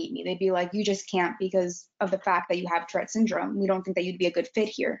even want to meet me. They'd be like, you just can't because of the fact that you have Tourette syndrome. We don't think that you'd be a good fit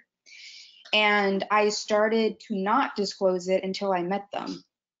here. And I started to not disclose it until I met them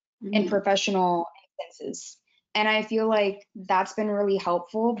in professional instances. And I feel like that's been really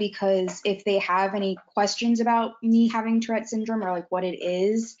helpful, because if they have any questions about me having Tourette syndrome or like what it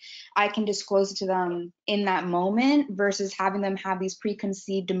is, I can disclose it to them in that moment versus having them have these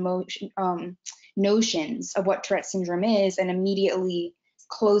preconceived notions of what Tourette syndrome is and immediately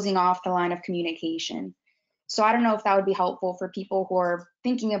closing off the line of communication. So I don't know if that would be helpful for people who are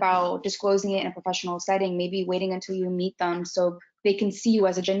thinking about disclosing it in a professional setting, maybe waiting until you meet them so they can see you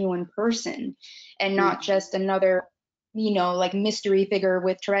as a genuine person and not just another, like mystery figure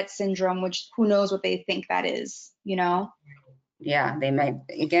with Tourette syndrome, which who knows what they think that is, Yeah, they might,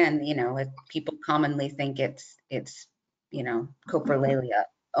 again, people commonly think it's coprolalia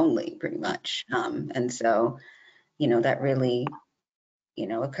only, pretty much. And so, that really,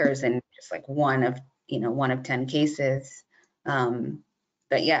 occurs in just like one of 10 cases.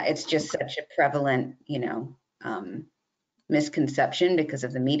 But yeah, it's just such a prevalent, misconception because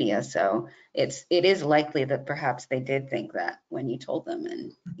of the media. So it is likely that perhaps they did think that when you told them.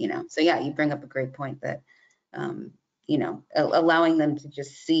 And, so yeah, you bring up a great point that, allowing them to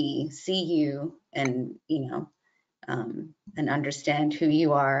just see you and, and understand who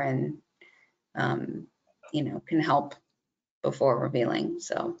you are and, can help before revealing.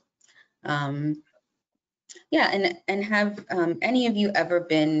 So, yeah, and have any of you ever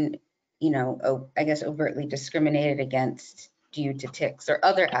been, I guess overtly discriminated against due to tics or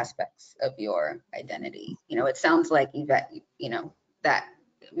other aspects of your identity? It sounds like Yvette, that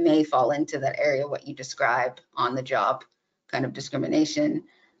may fall into that area, what you describe on the job kind of discrimination.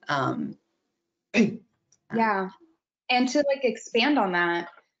 Yeah. And to like expand on that,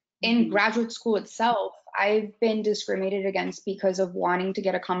 in graduate school itself, I've been discriminated against because of wanting to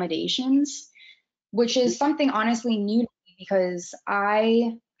get accommodations, which is something honestly new to me because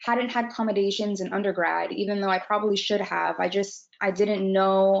I hadn't had accommodations in undergrad, even though I probably should have. I didn't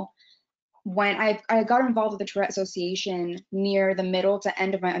know when I got involved with the Tourette Association near the middle to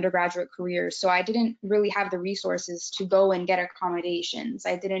end of my undergraduate career. So I didn't really have the resources to go and get accommodations.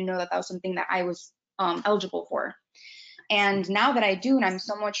 I didn't know that was something that I was eligible for. And now that I do, and I'm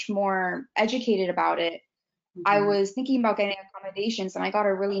so much more educated about it, I was thinking about getting accommodations and I got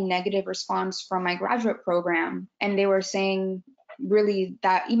a really negative response from my graduate program. And they were saying really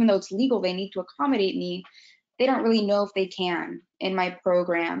that even though it's legal, they need to accommodate me. They don't really know if they can in my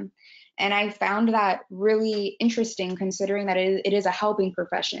program. And I found that really interesting considering that it is a helping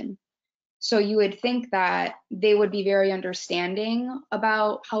profession. So you would think that they would be very understanding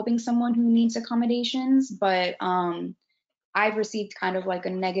about helping someone who needs accommodations, but I've received kind of like a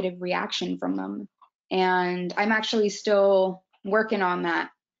negative reaction from them. And I'm actually still working on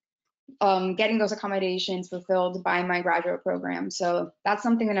that, getting those accommodations fulfilled by my graduate program. So that's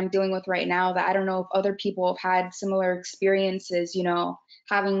something that I'm dealing with right now that I don't know if other people have had similar experiences,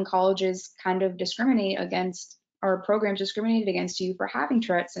 having colleges kind of discriminate against or programs discriminated against you for having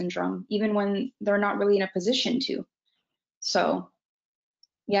Tourette syndrome, even when they're not really in a position to. So,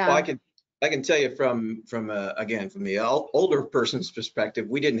 yeah. Well, I can tell you from again, from the older person's perspective,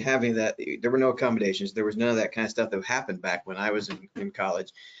 we didn't have any of that. There were no accommodations. There was none of that kind of stuff that happened back when I was in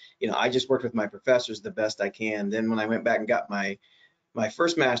college. I just worked with my professors the best I can. Then when I went back and got my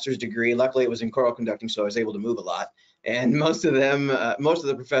first master's degree, luckily it was in choral conducting, so I was able to move a lot. And most of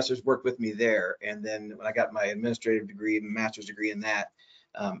the professors worked with me there. And then when I got my administrative degree, master's degree in that,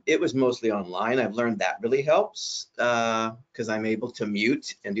 it was mostly online. I've learned that really helps because I'm able to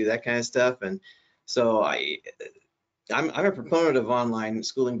mute and do that kind of stuff. And so I'm a proponent of online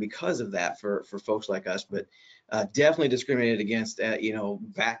schooling because of that for folks like us, but definitely discriminated against,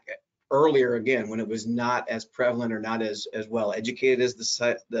 back earlier again when it was not as prevalent or not as well educated as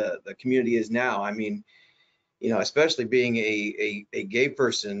the community is now. I mean, especially being a gay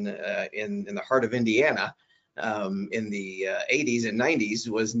person in the heart of Indiana in the 80s and 90s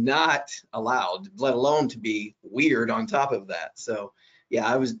was not allowed, let alone to be weird on top of that. So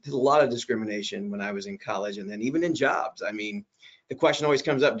yeah, did a lot of discrimination when I was in college, and then even in jobs. I mean, the question always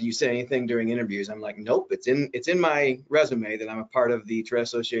comes up, do you say anything during interviews? I'm like, nope, it's in my resume that I'm a part of the Tourette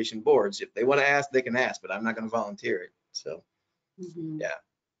Association boards. If they want to ask, they can ask, but I'm not going to volunteer it. So yeah.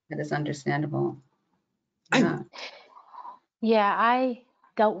 That is understandable. Yeah, I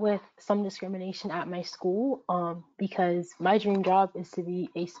dealt with some discrimination at my school because my dream job is to be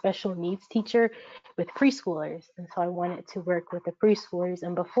a special needs teacher with preschoolers. And so I wanted to work with the preschoolers.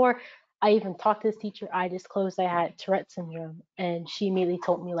 And before I even talked to this teacher, I disclosed I had Tourette syndrome. And she immediately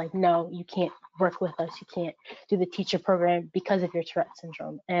told me, like, no, you can't work with us. You can't do the teacher program because of your Tourette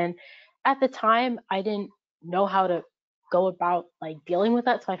syndrome. And at the time, I didn't know how to go about like dealing with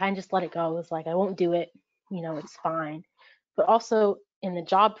that. So I kind of just let it go. I was like, I won't do it. It's fine. But also in the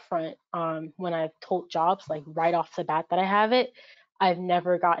job front, when I've told jobs like right off the bat that I have it, I've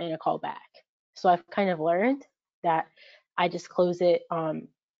never gotten a call back. So I've kind of learned that I just close it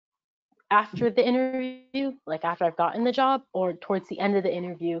after the interview, like after I've gotten the job or towards the end of the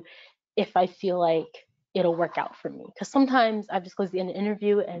interview, if I feel like it'll work out for me. Because sometimes I've just closed the end of the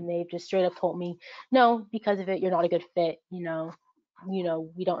interview and they've just straight up told me, no, because of it, you're not a good fit.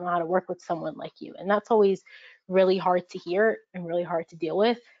 We don't know how to work with someone like you. And that's always really hard to hear and really hard to deal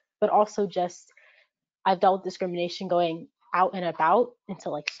with. But also just I've dealt with discrimination going out and about into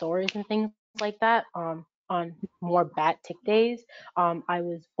like stores and things like that on more bad tick days. I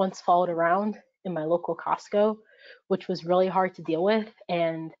was once followed around in my local Costco, which was really hard to deal with.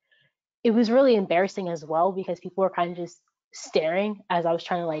 And it was really embarrassing as well because people were kind of just staring as I was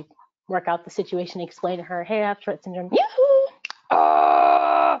trying to like work out the situation, explain to her, hey, I have Tourette syndrome. Yahoo!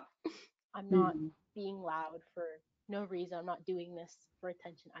 I'm not Mhm. being loud for no reason. I'm not doing this for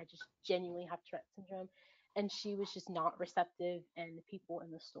attention. I just genuinely have Tourette syndrome. And she was just not receptive, and the people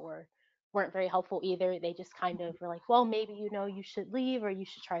in the store weren't very helpful either. They just kind of were like, well, maybe you should leave or you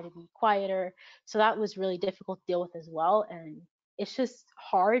should try to be quieter. So that was really difficult to deal with as well. And it's just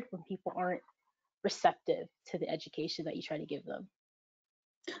hard when people aren't receptive to the education that you try to give them.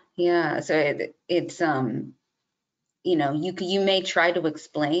 Yeah, so it's you may try to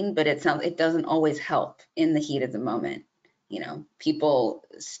explain, but it doesn't always help in the heat of the moment. People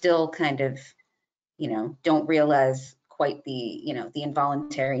still kind of, don't realize quite the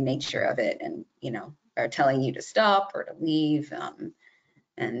involuntary nature of it, and are telling you to stop or to leave.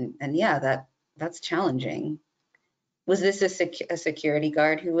 And yeah, that's challenging. Was this a security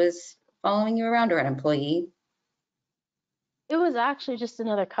guard who was following you around, or an employee? It was actually just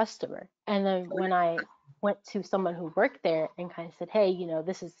another customer. And then when I went to someone who worked there and kind of said, hey,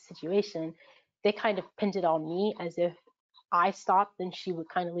 this is the situation, they kind of pinned it on me as if I stopped, then she would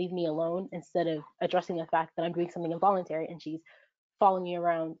kind of leave me alone instead of addressing the fact that I'm doing something involuntary and she's following me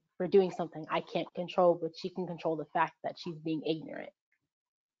around for doing something I can't control, but she can control the fact that she's being ignorant.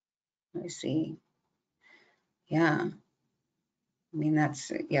 I see. Yeah. I mean,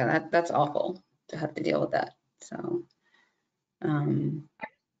 that's awful to have to deal with that. So,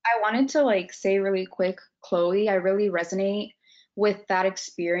 I wanted to like say really quick, Chloe, I really resonate with that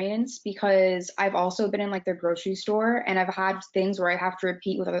experience because I've also been in like the grocery store and I've had things where I have to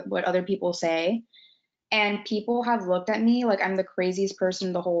repeat what other people say. And people have looked at me like I'm the craziest person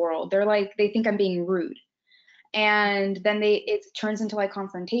in the whole world. They're like, they think I'm being rude. And then it turns into like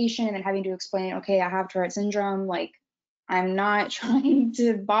confrontation and having to explain, okay, I have Tourette syndrome. Like, I'm not trying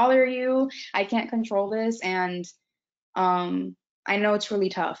to bother you. I can't control this. And I know it's really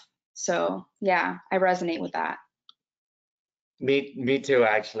tough. So yeah, I resonate with that. Me too,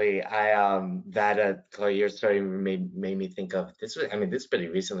 actually. Chloe, your story made me think of this. This is pretty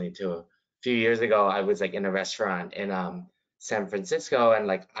recently too. A few years ago, I was like in a restaurant in San Francisco, and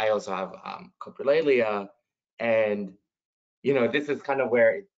like I also have coprolalia, and this is kind of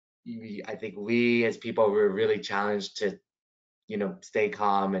where I think we as people were really challenged to stay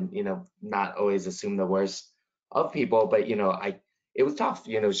calm and not always assume the worst of people. But it was tough.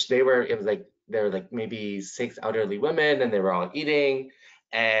 There were like maybe 6 elderly women, and they were all eating,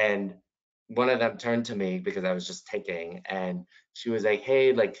 and one of them turned to me because I was just taking, and she was like,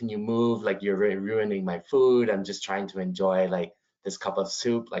 hey, like, can you move? Like, you're really ruining my food. I'm just trying to enjoy like this cup of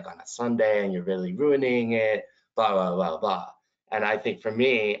soup like on a Sunday, and you're really ruining it, blah blah blah blah. And I think for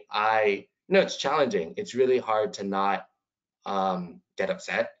me, it's challenging. It's really hard to not get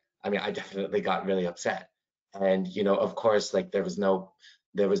upset. I definitely got really upset. And, of course, like there was no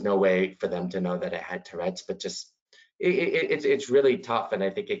way for them to know that I had Tourette's, but just it's really tough. And I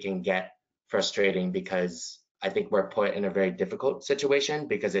think it can get frustrating because I think we're put in a very difficult situation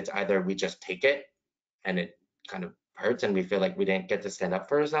because it's either we just take it and it kind of hurts and we feel like we didn't get to stand up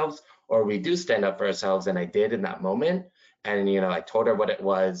for ourselves, or we do stand up for ourselves, and I did in that moment. And I told her what it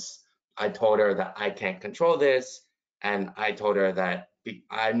was. I told her that I can't control this, and I told her that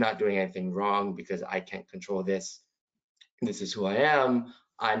I'm not doing anything wrong because I can't control this. This is who I am.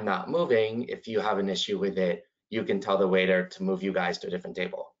 I'm not moving. If you have an issue with it, you can tell the waiter to move you guys to a different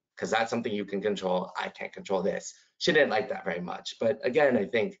table because that's something you can control. I can't control this. She didn't like that very much. But again, I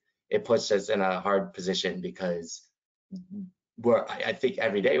think it puts us in a hard position because I think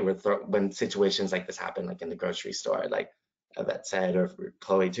every day when situations like this happen, like in the grocery store, like Yvette said, or for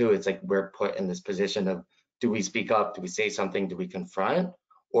Chloe too, it's like we're put in this position of, do we speak up? Do we say something? Do we confront?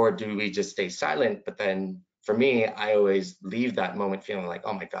 Or do we just stay silent? But then for me, I always leave that moment feeling like,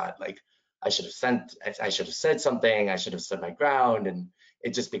 oh my God, like I should have said something, I should have stood my ground. And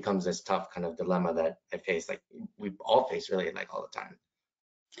it just becomes this tough kind of dilemma that I face, like we all face really like all the time.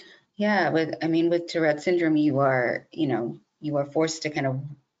 yeah, with Tourette syndrome, you are forced to kind of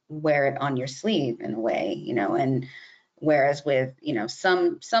wear it on your sleeve in a way, and whereas with,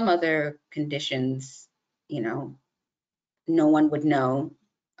 some other conditions, no one would know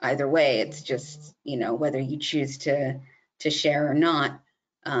either way. It's just, whether you choose to share or not,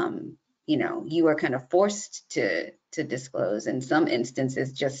 you are kind of forced to disclose in some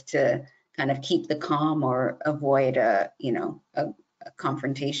instances just to kind of keep the calm or avoid a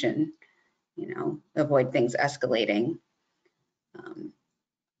confrontation, avoid things escalating.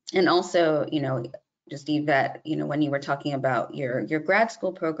 And also, just Yvette, when you were talking about your grad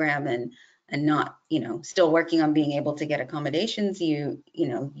school program and not, still working on being able to get accommodations, you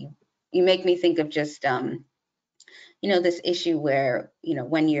you make me think of just, you know, this issue where, you know,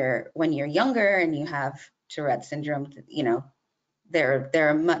 when you're younger and you have Tourette syndrome, you know,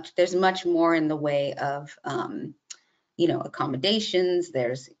 there's much more in the way of, you know, accommodations.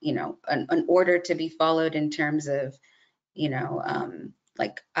 There's, you know, an order to be followed in terms of, you know,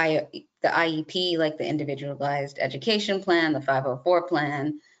 like the IEP, like the individualized education plan, the 504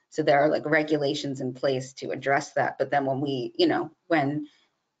 plan. So there are like regulations in place to address that. But then when we, you know, when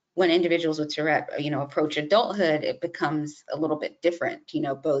individuals with Tourette, you know, approach adulthood, it becomes a little bit different, you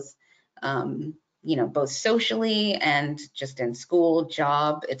know, both socially and just in school,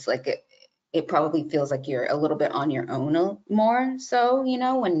 job. It's like it probably feels like you're a little bit on your own more. So, you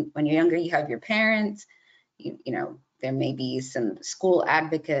know, when you're younger, you have your parents, you know, there may be some school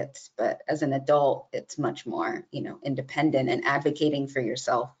advocates, but as an adult, it's much more, you know, independent and advocating for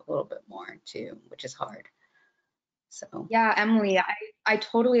yourself a little bit more too, which is hard. So Yeah, Emily, I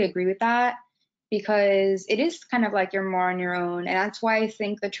totally agree with that because it is kind of like you're more on your own. And that's why I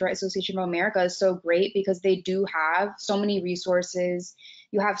think the Tourette Association of America is so great because they do have so many resources.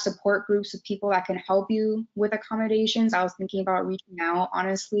 You have support groups of people that can help you with accommodations. I was thinking about reaching out,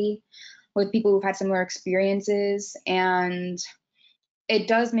 honestly, with people who've had similar experiences. And it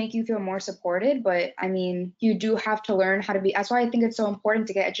does make you feel more supported, but I mean, you do have to learn how to be. That's why I think it's so important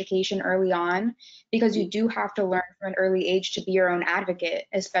to get education early on, because you do have to learn from an early age to be your own advocate,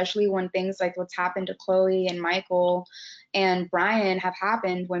 especially when things like what's happened to Chloe and Michael and Brian have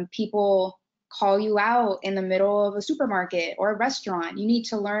happened. When people call you out in the middle of a supermarket or a restaurant, you need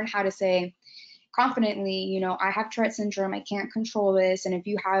to learn how to say confidently, you know, I have Tourette syndrome, I can't control this. And if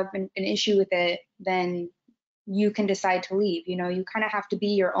you have an issue with it, then you can decide to leave. You know, you kind of have to be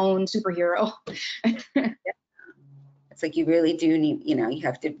your own superhero. it's like you really do need, you know, you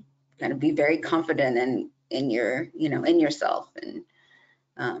have to kind of be very confident in your, you know, in yourself. And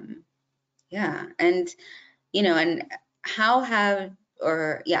yeah, and you know, and how have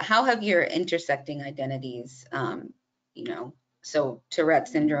your intersecting identities, you know, so Tourette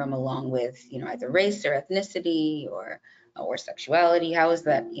syndrome along with, you know, either race or ethnicity or sexuality, how has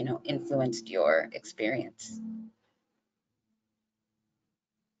that, you know, influenced your experience?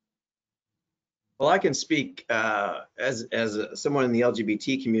 Well, I can speak as someone in the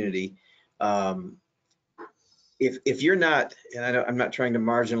LGBT community. If you're not, and I'm not trying to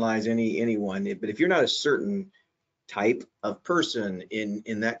marginalize anyone, but if you're not a certain type of person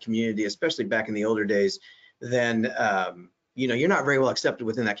in that community, especially back in the older days, then you know, you're not very well accepted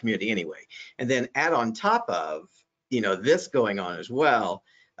within that community anyway. And then add on top of, you know, this going on as well,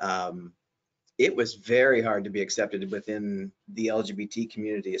 it was very hard to be accepted within the LGBT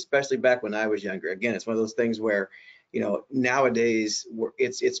community, especially back when I was younger. Again, it's one of those things where, you know, nowadays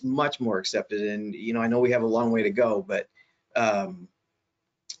it's much more accepted. And, you know, I know we have a long way to go, but,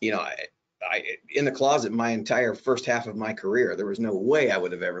 you know, I in the closet my entire first half of my career, there was no way I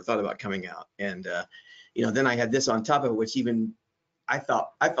would have ever thought about coming out. And, you know, then I had this on top of it, which even I felt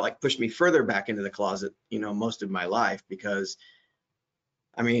like pushed me further back into the closet, you know, most of my life, because,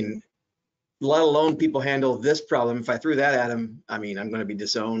 I mean, let alone people handle this problem. If I threw that at them, I mean, I'm going to be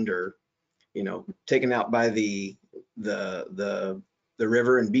disowned or, you know, taken out by the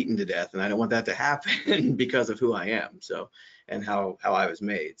river and beaten to death. And I don't want that to happen because of who I am. So, and how I was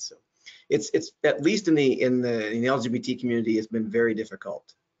made. So it's at least in the LGBT community, it's been very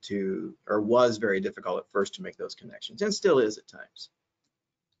difficult was very difficult at first to make those connections, and still is at times.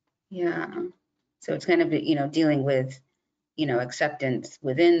 Yeah. So it's kind of, you know, dealing with, you know, acceptance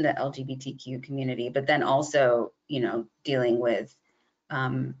within the LGBTQ community, but then also, you know, dealing with,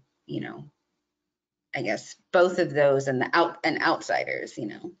 you know, I guess both of those and outsiders, you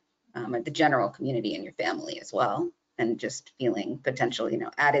know, the general community and your family as well, and just feeling potential, you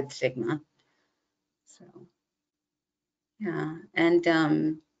know, added stigma. So, yeah.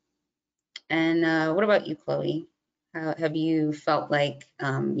 And what about you, Chloe? How have you felt like,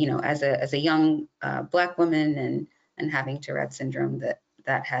 you know, as a young Black woman and having Tourette syndrome,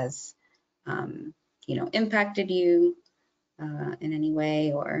 that has, you know, impacted you in any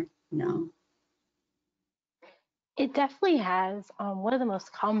way, or no? It definitely has. One of the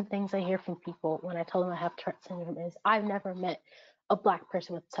most common things I hear from people when I tell them I have Tourette syndrome is, I've never met a Black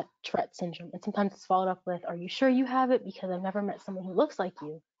person with Tourette syndrome. And sometimes it's followed up with, are you sure you have it? Because I've never met someone who looks like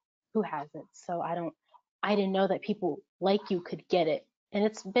you who has it. So I didn't know that people like you could get it. And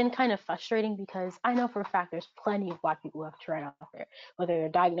it's been kind of frustrating because I know for a fact there's plenty of Black people who have Tourette out there, whether they're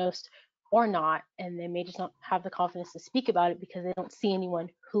diagnosed or not, and they may just not have the confidence to speak about it because they don't see anyone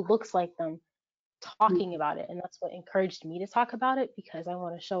who looks like them talking about it. And that's what encouraged me to talk about it, because I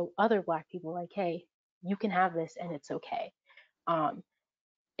want to show other Black people, like, hey, you can have this and it's okay. Um,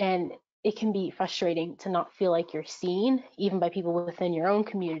 And it can be frustrating to not feel like you're seen, even by people within your own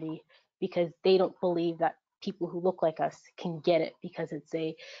community, because they don't believe that people who look like us can get it, because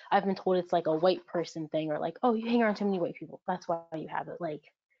I've been told it's like a white person thing, or like, oh, you hang around too many white people, that's why you have it. Like,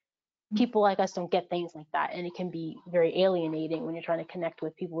 people like us don't get things like that. And it can be very alienating when you're trying to connect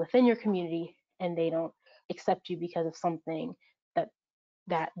with people within your community and they don't accept you because of something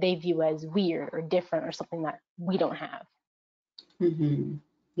that they view as weird or different, or something that we don't have. Mm-hmm.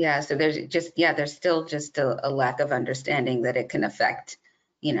 Yeah, so there's still just a lack of understanding that it can affect,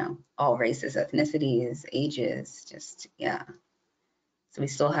 all races, ethnicities, ages, yeah. So we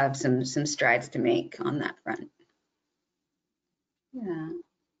still have some strides to make on that front. Yeah.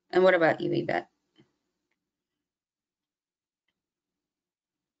 And what about you, Yvette?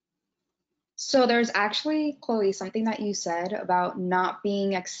 So there's actually, Chloe, something that you said about not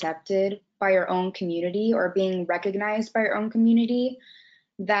being accepted by your own community or being recognized by your own community,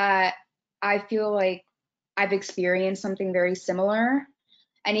 that I feel like I've experienced something very similar.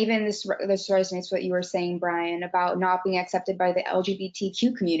 And even this resonates with what you were saying, Brian, about not being accepted by the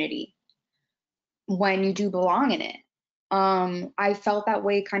LGBTQ community when you do belong in it. I felt that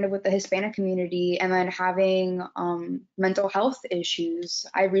way kind of with the Hispanic community, and then having mental health issues.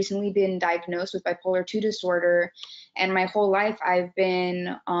 I've recently been diagnosed with bipolar 2 disorder, and my whole life I've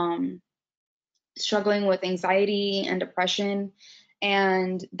been struggling with anxiety and depression,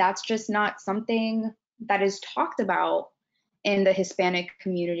 and that's just not something that is talked about in the Hispanic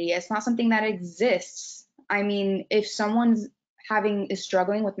community. It's not something that exists. I mean, if someone's is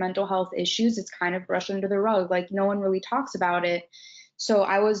struggling with mental health issues, it's kind of brushed under the rug. Like, no one really talks about it. So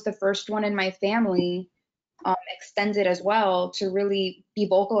I was the first one in my family, extended as well, to really be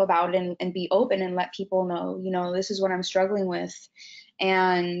vocal about it and be open and let people know, this is what I'm struggling with.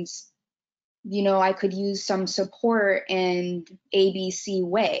 And, I could use some support in ABC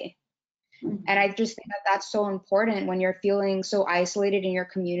way. And I just think that that's so important when you're feeling so isolated in your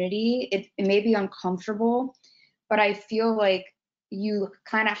community. It may be uncomfortable, but I feel like you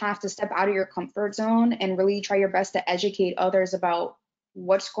kind of have to step out of your comfort zone and really try your best to educate others about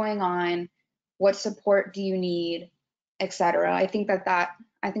what's going on, what support do you need, etc. I think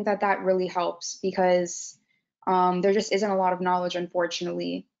that really helps, because there just isn't a lot of knowledge,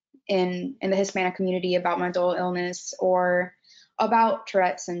 unfortunately, in the Hispanic community about mental illness or about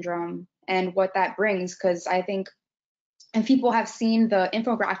Tourette syndrome and what that brings. Because I think, and people have seen the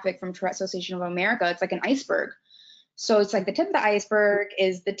infographic from Tourette Association of America, it's like an iceberg. So it's like the tip of the iceberg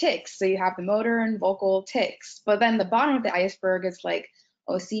is the tics. So you have the motor and vocal tics, but then the bottom of the iceberg is like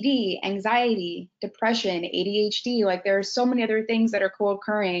OCD, anxiety, depression, ADHD. Like, there are so many other things that are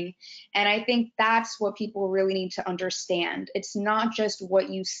co-occurring. And I think that's what people really need to understand. It's not just what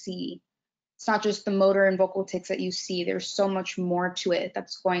you see. It's not just the motor and vocal tics that you see. There's so much more to it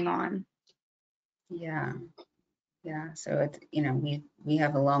that's going on. Yeah. Yeah. So it's, we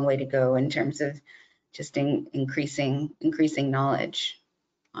have a long way to go in terms of just increasing knowledge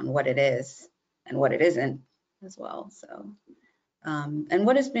on what it is and what it isn't as well. So, and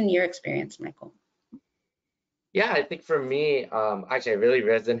what has been your experience, Michael? Yeah, I think for me, actually, I really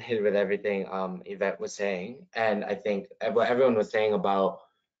resonated with everything Yvette was saying. And I think what everyone was saying about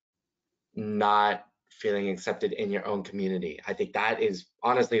not feeling accepted in your own community. I think that is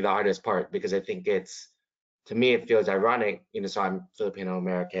honestly the hardest part, because I think to me, it feels ironic, so I'm Filipino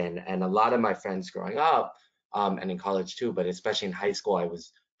American, and a lot of my friends growing up, and in college too, but especially in high school, I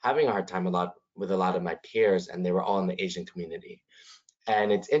was having a hard time with a lot of my peers, and they were all in the Asian community.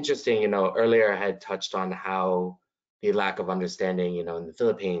 And it's interesting, earlier I had touched on how the lack of understanding, in the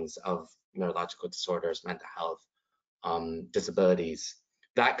Philippines of neurological disorders, mental health, disabilities,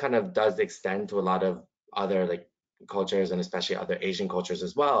 that kind of does extend to a lot of other like cultures, and especially other Asian cultures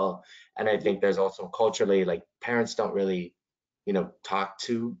as well. And I think there's also culturally, like, parents don't really, talk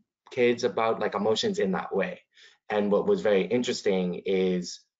to kids about like emotions in that way. And what was very interesting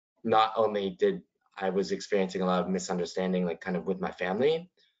is not only did I was experiencing a lot of misunderstanding, like kind of with my family,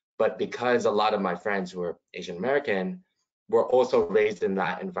 but because a lot of my friends who are Asian American were also raised in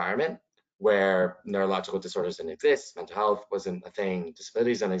that environment where neurological disorders didn't exist, mental health wasn't a thing,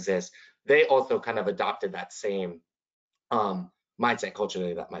 disabilities don't exist, they also kind of adopted that same mindset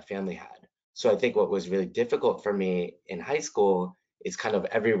culturally that my family had. So I think what was really difficult for me in high school is kind of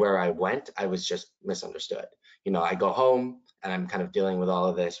everywhere I went, I was just misunderstood. I go home and I'm kind of dealing with all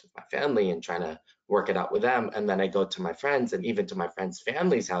of this with my family and trying to work it out with them. And then I go to my friends, and even to my friends'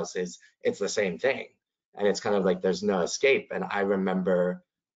 families' houses, it's the same thing. And it's kind of like there's no escape. And I remember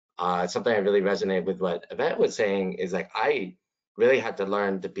something I really resonated with what Yvette was saying is like, I really had to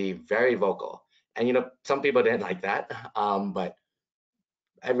learn to be very vocal. And, some people didn't like that, but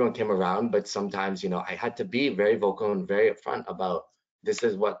everyone came around, but sometimes, I had to be very vocal and very upfront about this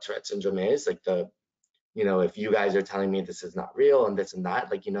is what Tourette syndrome is. Like if you guys are telling me this is not real and this and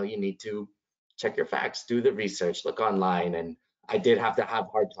that, like, you need to check your facts, do the research, look online. And I did have to have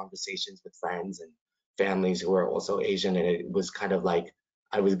hard conversations with friends and families who are also Asian. And it was kind of like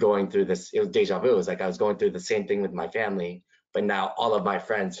I was going through this, it was deja vu. It was like I was going through the same thing with my family, but now all of my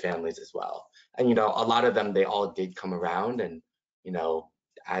friends' families as well. And, a lot of them, they all did come around. And,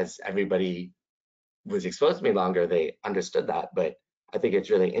 as everybody was exposed to me longer, they understood that. But I think it's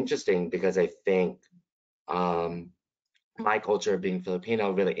really interesting because I think um, my culture being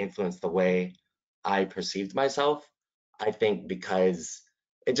Filipino really influenced the way I perceived myself. I think because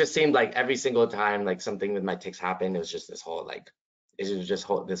it just seemed like every single time like something with my tics happened, it was just this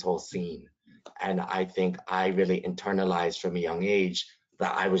whole scene. And I think I really internalized from a young age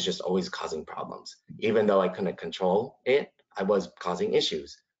that I was just always causing problems. Even though I couldn't control it, I was causing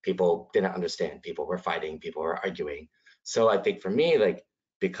issues. People didn't understand. People were fighting. People were arguing. So I think for me, like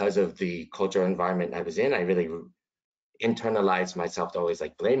because of the cultural environment I was in, I really internalized myself to always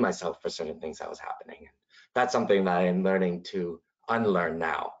like blame myself for certain things that was happening. And that's something that I'm learning to unlearn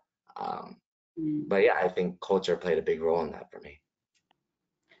now. But yeah, I think culture played a big role in that for me.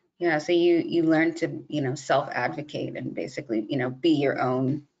 Yeah, so you learn to, self-advocate and basically, be your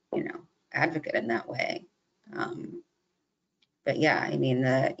own, advocate in that way. But yeah, I mean,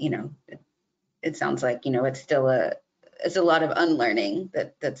 it sounds like, it's still it's a lot of unlearning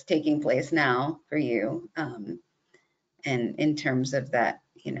that's taking place now for you. And in terms of that,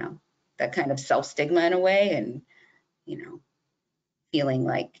 that kind of self-stigma in a way, and, feeling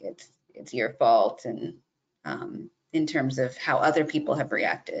like it's your fault, and in terms of how other people have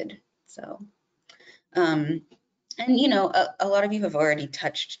reacted. So, and a lot of you have already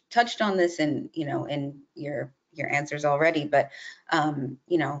touched on this in in your answers already, but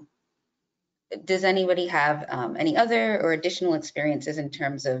does anybody have any other or additional experiences in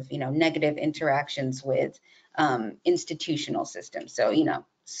terms of negative interactions with institutional systems? So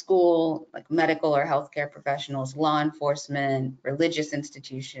school, like medical or healthcare professionals, law enforcement, religious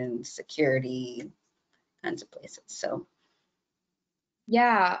institutions, security, kinds of places. So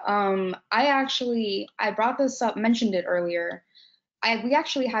Yeah, I brought this up, mentioned it earlier. We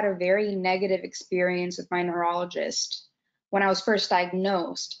actually had a very negative experience with my neurologist when I was first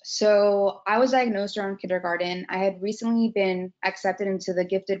diagnosed. So I was diagnosed around kindergarten. I had recently been accepted into the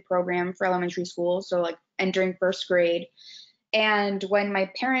gifted program for elementary school, so like entering first grade. And when my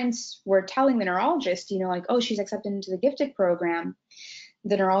parents were telling the neurologist, like, oh, she's accepted into the gifted program,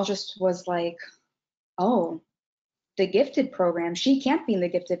 the neurologist was like, oh, the gifted program, she can't be in the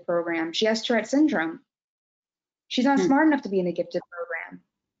gifted program. She has Tourette syndrome. She's not smart enough to be in the gifted program.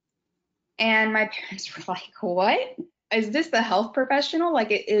 And my parents were like, what? Is this the health professional?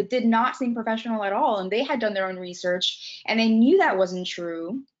 Like it did not seem professional at all. And they had done their own research and they knew that wasn't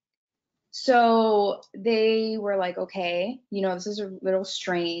true. So they were like, okay, this is a little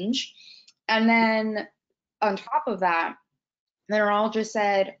strange. And then on top of that, the neurologist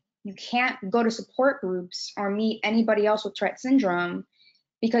said, you can't go to support groups or meet anybody else with Tourette syndrome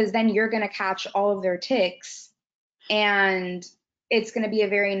because then you're going to catch all of their tics and it's going to be a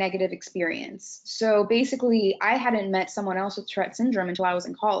very negative experience. So basically, I hadn't met someone else with Tourette syndrome until I was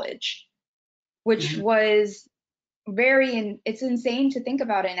in college, which was it's insane to think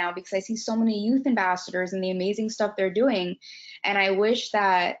about it now because I see so many youth ambassadors and the amazing stuff they're doing. And I wish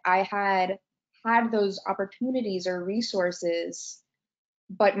that I had those opportunities or resources,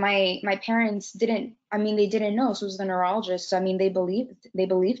 but my parents didn't. I mean, they didn't know. So it was the neurologist. So I mean, they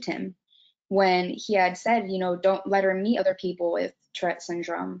believed him when he had said, don't let her meet other people with Tourette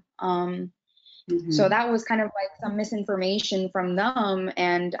syndrome. So that was kind of like some misinformation from them.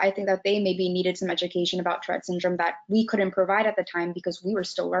 And I think that they maybe needed some education about Tourette syndrome that we couldn't provide at the time because we were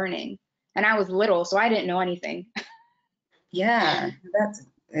still learning. And I was little, so I didn't know anything. yeah,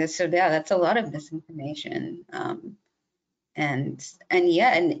 that's a lot of misinformation. And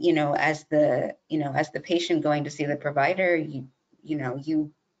yeah, and as the patient going to see the provider,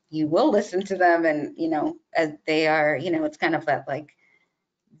 you will listen to them, and as they are, it's kind of that like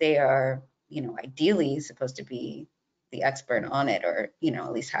they are ideally supposed to be the expert on it, or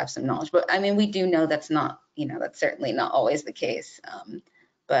at least have some knowledge. But I mean, we do know that's not, that's certainly not always the case.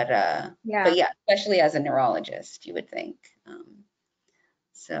 But yeah, especially as a neurologist, you would think.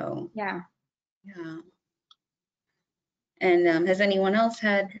 So yeah. And has anyone else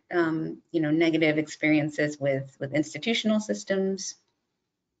had, negative experiences with institutional systems?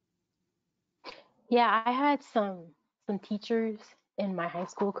 Yeah, I had some teachers in my high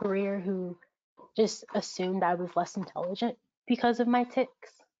school career who just assumed I was less intelligent because of my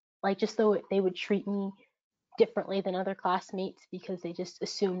tics. Like, just though they would treat me differently than other classmates because they just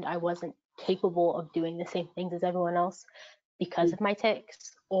assumed I wasn't capable of doing the same things as everyone else because of my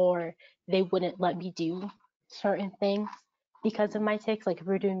tics, or they wouldn't let me do certain things because of my tics. Like if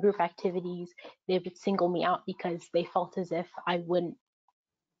we were doing group activities, they would single me out because they felt as if I wouldn't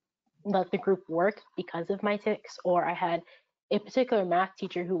let the group work because of my tics, or I had a particular math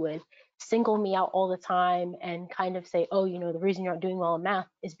teacher who would single me out all the time and kind of say, oh, the reason you're not doing well in math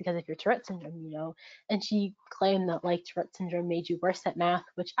is because of your Tourette syndrome. And she claimed that like Tourette syndrome made you worse at math,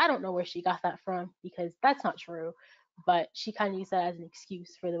 which I don't know where she got that from because that's not true. But she kind of used that as an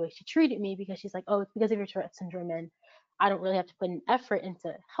excuse for the way she treated me, because she's like, oh, it's because of your Tourette syndrome and I don't really have to put an effort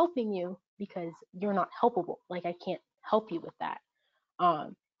into helping you because you're not helpable. Like I can't help you with that.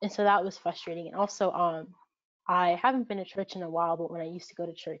 And so that was frustrating. And also, I haven't been to church in a while, but when I used to go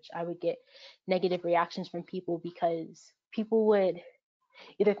to church, I would get negative reactions from people because people would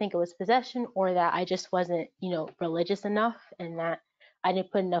either think it was possession or that I just wasn't, religious enough, and that I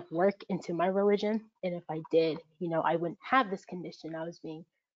didn't put enough work into my religion. And if I did, I wouldn't have this condition. I was being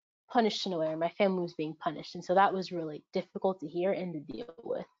punished in a way, or my family was being punished. And so that was really difficult to hear and to deal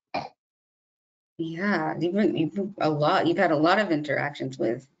with. Yeah, you've had a lot of interactions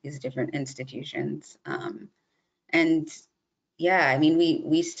with these different institutions. And yeah, I mean,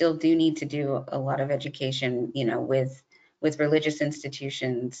 we still do need to do a lot of education, with religious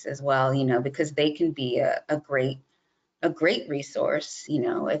institutions as well, because they can be a great resource,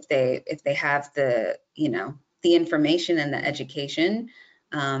 if they have the, the information and the education.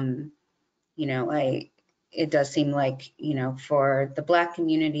 It does seem like, for the Black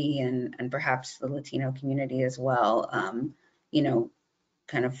community and perhaps the Latino community as well,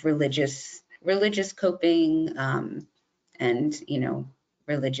 kind of religious coping, and,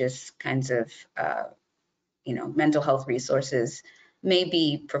 religious kinds of, mental health resources may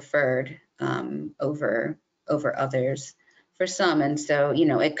be preferred, over others for some. And so,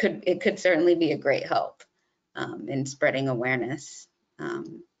 it could certainly be a great help, in spreading awareness.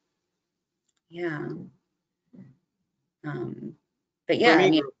 Yeah. But yeah, For me, I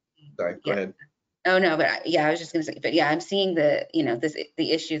mean, sorry, go yeah. ahead. Oh no, but I was just gonna say, but yeah, I'm seeing the,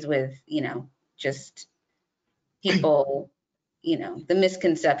 the issues with, just people, the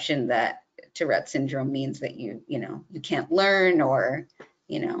misconception that Tourette syndrome means that you can't learn, or,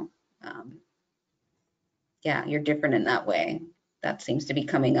 yeah, you're different in that way. That seems to be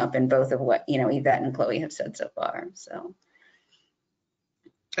coming up in both of what, Yvette and Chloe have said so far. So.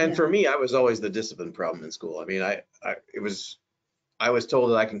 And Yeah. for me, I was always the discipline problem in school. I mean, I was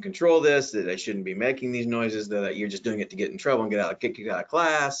told that I can control this, that I shouldn't be making these noises, that you're just doing it to get in trouble and kick you out of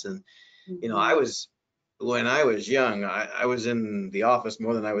class. And, when I was young, I was in the office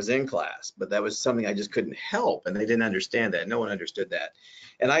more than I was in class, but that was something I just couldn't help. And they didn't understand that. No one understood that.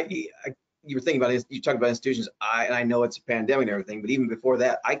 And you were thinking about it, you talked about institutions. I know it's a pandemic and everything, but even before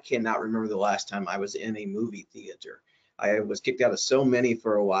that, I cannot remember the last time I was in a movie theater. I was kicked out of so many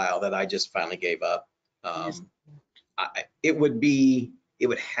for a while that I just finally gave up. Yes. It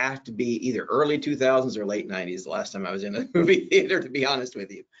would have to be either early 2000s or late 90s the last time I was in a movie theater, to be honest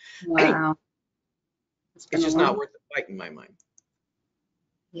with you. Wow. It's just not worth the fight in my mind.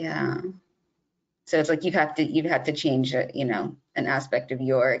 Yeah. So it's like you've had to change, an aspect of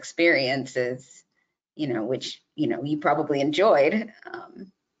your experiences, which, you probably enjoyed,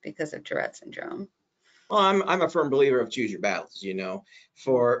 because of Tourette syndrome. Well, I'm a firm believer of choose your battles.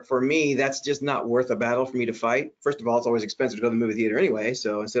 For me, that's just not worth a battle for me to fight. First of all, it's always expensive to go to the movie theater anyway.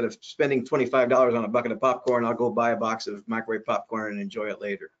 So instead of spending $25 on a bucket of popcorn, I'll go buy a box of microwave popcorn and enjoy it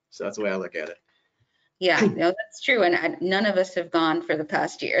later. So that's the way I look at it. Yeah, that's true. And none of us have gone for the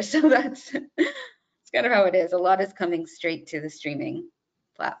past year. So that's kind of how it is. A lot is coming straight to the streaming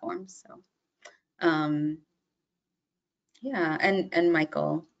platforms. So, yeah. And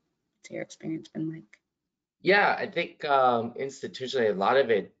Michael, what's your experience been like? Yeah, I think institutionally, a lot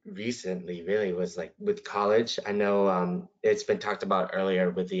of it recently really was like with college. I know it's been talked about earlier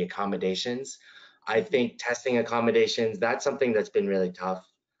with the accommodations. I think testing accommodations, that's something that's been really tough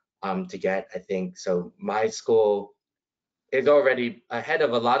to get, I think. So my school is already ahead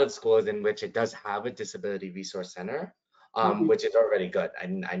of a lot of schools in which it does have a disability resource center, which is already good.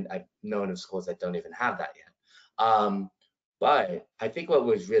 I've known of schools that don't even have that yet. But I think what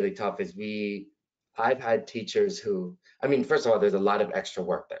was really tough is I've had teachers who, I mean, first of all, there's a lot of extra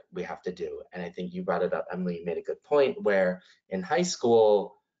work that we have to do. And I think you brought it up, Emily, you made a good point where in high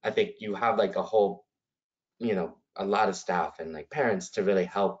school, I think you have like a whole, a lot of staff and like parents to really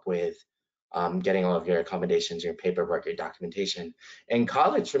help with getting all of your accommodations, your paperwork, your documentation. In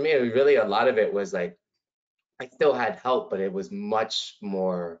college, for me, it was really a lot of it was like I still had help, but it was much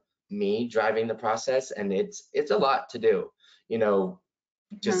more me driving the process, and it's a lot to do, you know,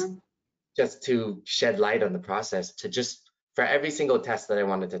 just Uh-huh. just to shed light on the process, to just for every single test that I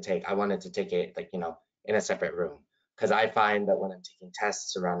wanted to take, I wanted to take it like, you know, in a separate room. Because I find that when I'm taking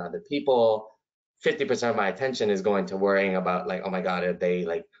tests around other people, 50% of my attention is going to worrying about like, oh my God, are they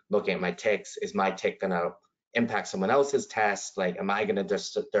like looking at my ticks? Is my tick gonna impact someone else's test? Like, am I gonna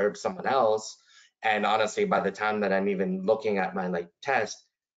disturb someone else? And honestly, by the time that I'm even looking at my like test,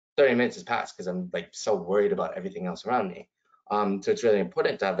 30 minutes has passed because I'm like so worried about everything else around me. So it's really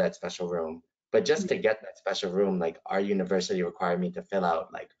important to have that special room. But just to get that special room, like our university required me to fill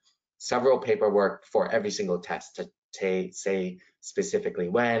out like several paperwork for every single test to say specifically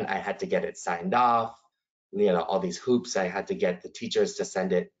when I had to get it signed off, you know, all these hoops. I had to get the teachers to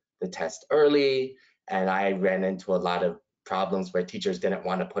send it the test early. And I ran into a lot of problems where teachers didn't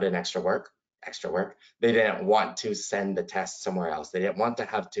want to put in extra work. They didn't want to send the test somewhere else. They didn't want to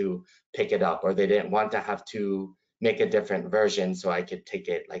have to pick it up, or they didn't want to have to make a different version so I could take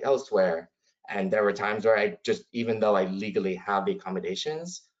it like elsewhere. And there were times where I just, even though I legally have the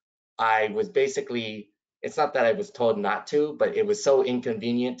accommodations, I was basically, it's not that I was told not to, but it was so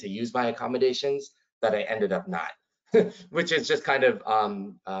inconvenient to use my accommodations that I ended up not, which is just kind of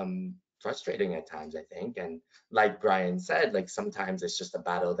frustrating at times, I think. And like Brian said, like sometimes it's just a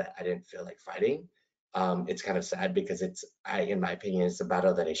battle that I didn't feel like fighting. It's kind of sad because in my opinion, it's a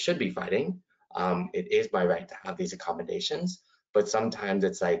battle that I should be fighting. It is my right to have these accommodations, but sometimes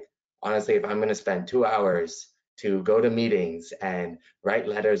it's like, honestly, if I'm going to spend 2 hours to go to meetings and write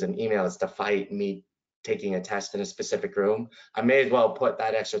letters and emails to fight me taking a test in a specific room, I may as well put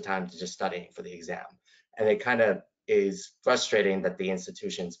that extra time to just studying for the exam. And it kind of is frustrating that the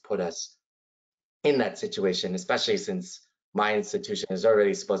institutions put us in that situation, especially since my institution is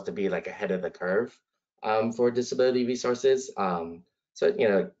already supposed to be like ahead of the curve for disability resources. So, you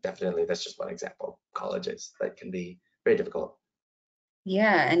know, definitely that's just one example. Colleges that can be very difficult.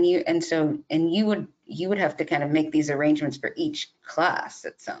 Yeah, and you would have to kind of make these arrangements for each class,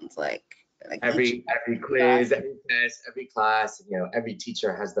 it sounds like each Every class. quiz, every test, every class, you know, every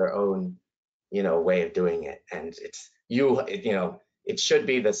teacher has their own, you know, way of doing it. And you know, it should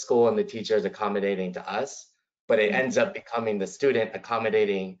be the school and the teachers accommodating to us, but it ends up becoming the student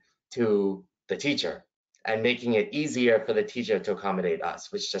accommodating to the teacher and making it easier for the teacher to accommodate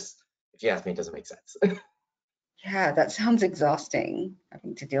us, which just, if you ask me, doesn't make sense. Yeah, that sounds exhausting,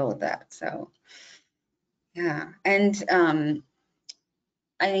 having to deal with that. So yeah, and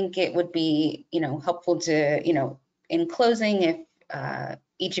I think it would be, you know, helpful to, you know, in closing, if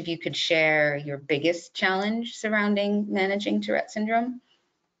each of you could share your biggest challenge surrounding managing Tourette syndrome.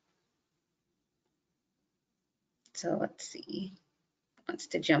 So let's see, who wants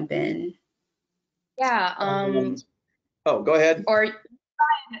to jump in? Yeah. Oh, go ahead. Or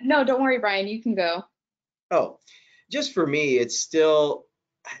no, don't worry, Brian. You can go. Oh, just for me, it's still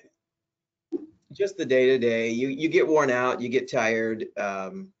just the day to day. You get worn out, you get tired,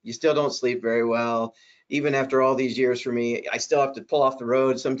 you still don't sleep very well. Even after all these years for me, I still have to pull off the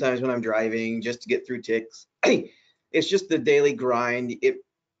road sometimes when I'm driving just to get through ticks. It's just the daily grind.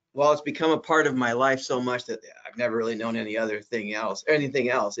 While it's become a part of my life so much that I've never really known anything else.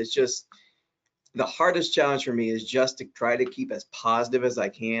 It's just the hardest challenge for me is just to try to keep as positive as I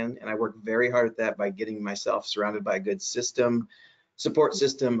can. And I work very hard at that by getting myself surrounded by a good support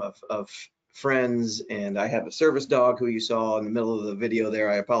system of friends. And I have a service dog who you saw in the middle of the video there.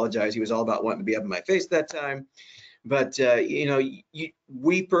 I apologize. He was all about wanting to be up in my face that time. But, you know,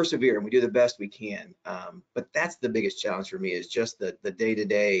 we persevere and we do the best we can. But that's the biggest challenge for me, is just the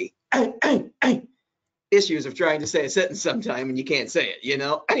day-to-day issues of trying to say a sentence sometime and you can't say it, you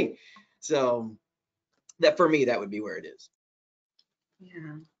know? So that for me, that would be where it is.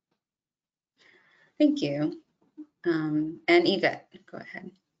 Yeah. Thank you. And Yvette, go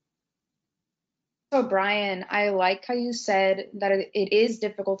ahead. So Brian, I like how you said that it is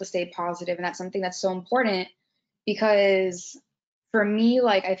difficult to stay positive, and that's something that's so important, because for me,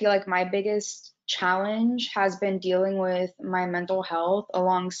 like, I feel like my biggest challenge has been dealing with my mental health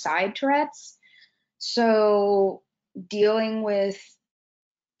alongside Tourette's. So dealing with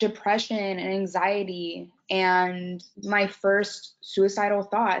depression and anxiety and my first suicidal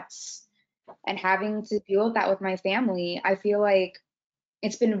thoughts and having to deal with that with my family, I feel like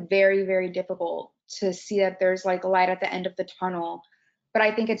it's been very, very difficult to see that there's like light at the end of the tunnel. But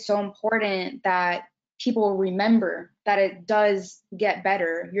I think it's so important that people remember that it does get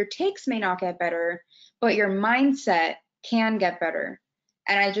better. Your takes may not get better, but your mindset can get better.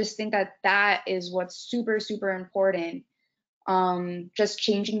 And I just think that that is what's super, super important. Just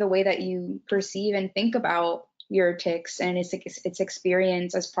changing the way that you perceive and think about your tics and its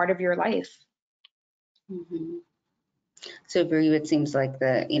experience as part of your life. Mm-hmm. So for you, it seems like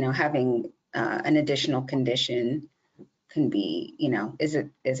having an additional condition can be, is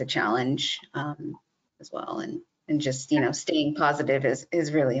a challenge as well. And just, staying positive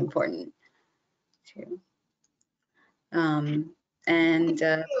is really important too. And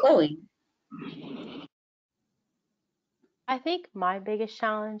Chloe. I think my biggest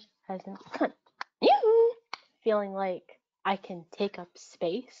challenge has been feeling like I can take up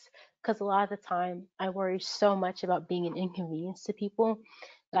space, because a lot of the time I worry so much about being an inconvenience to people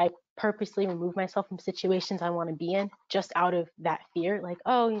that I purposely remove myself from situations I want to be in just out of that fear. Like,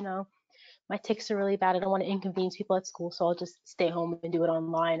 oh, my tics are really bad. I don't want to inconvenience people at school, so I'll just stay home and do it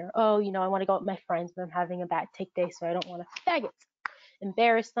online. Or, oh, I want to go out with my friends, but I'm having a bad tic day, so I don't want to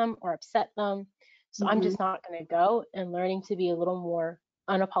embarrass them or upset them. So I'm just not going to go, and learning to be a little more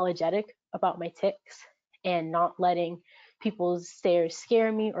unapologetic about my tics and not letting people's stares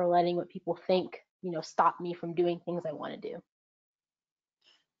scare me or letting what people think, stop me from doing things I want to do.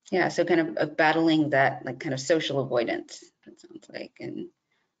 Yeah, so kind of battling that like kind of social avoidance, it sounds like, and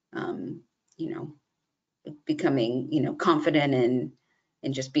becoming confident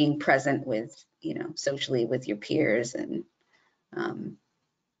in just being present with socially with your peers, and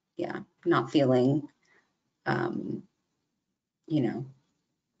not feeling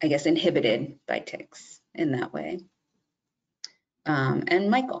I guess inhibited by tics in that way.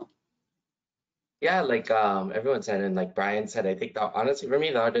 And Michael. Yeah, like everyone said, and like Brian said, I think honestly for me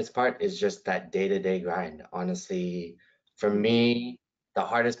the hardest part is just that day-to-day grind. Honestly, for me, the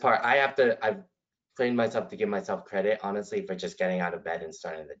hardest part, I've trained myself to give myself credit, honestly, for just getting out of bed and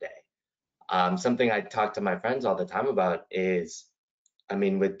starting the day. Something I talk to my friends all the time about is, I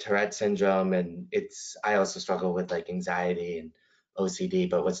mean, with Tourette syndrome, and I also struggle with like anxiety and OCD,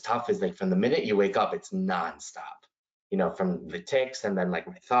 but what's tough is like from the minute you wake up, it's nonstop. From the tics and then like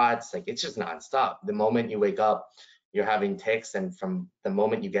my thoughts, like it's just nonstop. The moment you wake up, you're having tics, and from the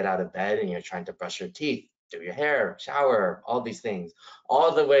moment you get out of bed and you're trying to brush your teeth, do your hair, shower, all these things,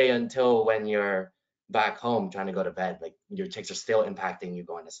 all the way until when you're back home trying to go to bed, like your tics are still impacting you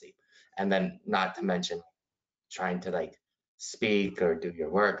going to sleep. And then not to mention trying to like speak or do your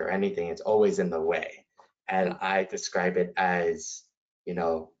work or anything, it's always in the way. And I describe it as,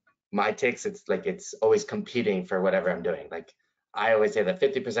 my tics, it's like it's always competing for whatever I'm doing. Like I always say that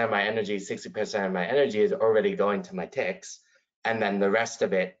 50% of my energy, 60% of my energy is already going to my tics. And then the rest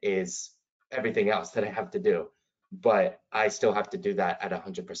of it is everything else that I have to do. But I still have to do that at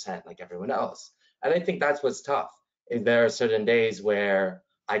 100% like everyone else. And I think that's what's tough, is there are certain days where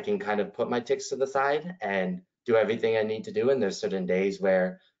I can kind of put my tics to the side and do everything I need to do. And there's certain days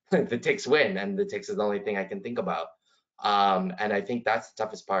where the tics win, and the tics is the only thing I can think about. And I think that's the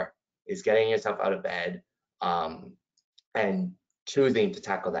toughest part, is getting yourself out of bed and choosing to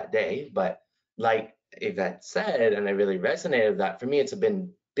tackle that day. But like Yvette said, and I really resonated with that, for me, it's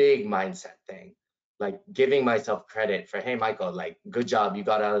been big mindset thing, like giving myself credit for, hey, Michael, like good job, you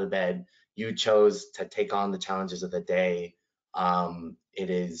got out of the bed, you chose to take on the challenges of the day. It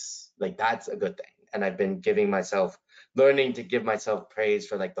is like, that's a good thing. And I've been learning to give myself praise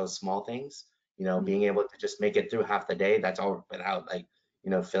for like those small things, being able to just make it through half the day, that's all, without like,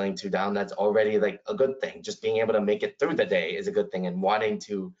 feeling too down, that's already like a good thing. Just being able to make it through the day is a good thing, and wanting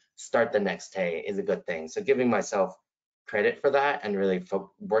to start the next day is a good thing. So giving myself credit for that, and really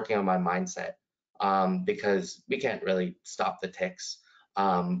working on my mindset, because we can't really stop the tics,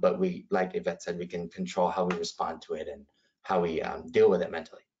 but we, like Yvette said, we can control how we respond to it and how we deal with it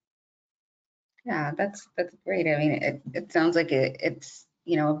mentally. Yeah, that's great. I mean, it sounds like it's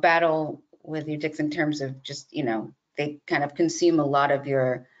a battle with your tics in terms of just they kind of consume a lot of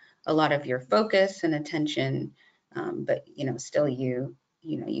your focus and attention, but still you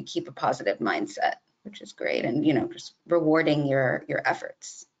keep a positive mindset, which is great, and just rewarding your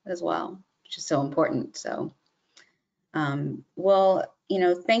efforts as well, which is so important. So well,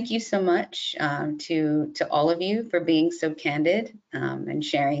 thank you so much to all of you for being so candid and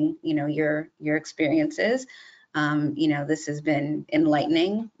sharing, your experiences. This has been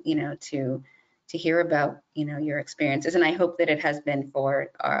enlightening, to hear about, your experiences, and I hope that it has been for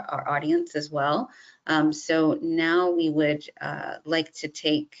our audience as well. So now we would like to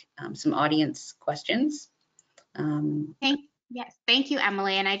take some audience questions. Thank you,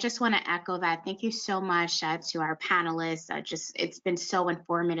 Emily. And I just want to echo that. Thank you so much to our panelists. It's been so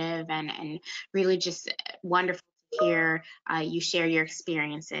informative and really just wonderful to hear you share your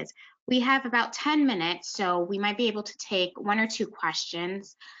experiences. We have about 10 minutes, so we might be able to take one or two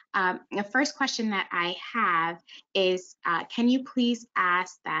questions. The first question that I have is, can you please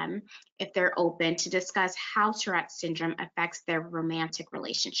ask them if they're open to discuss how Tourette syndrome affects their romantic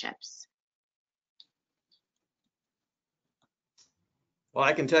relationships? Well,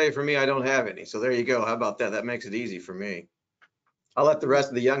 I can tell you for me, I don't have any. So there you go. How about that? That makes it easy for me. I'll let the rest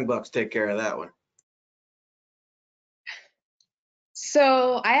of the young bucks take care of that one.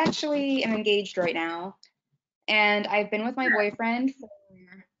 So I actually am engaged right now, and I've been with my boyfriend for,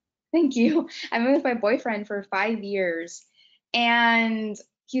 thank you. I've been with my boyfriend for 5 years, and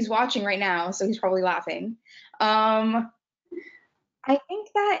he's watching right now, so he's probably laughing. I think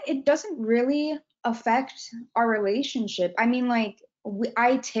that it doesn't really affect our relationship. I mean, like,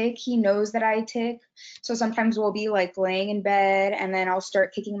 I tick, he knows that I tick. So sometimes we'll be like laying in bed and then I'll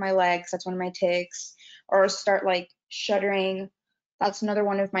start kicking my legs. That's one of my ticks. Or start like shuddering. That's another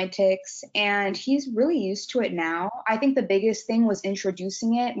one of my ticks. And he's really used to it now. I think the biggest thing was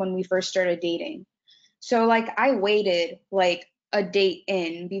introducing it when we first started dating. So, like, I waited like a date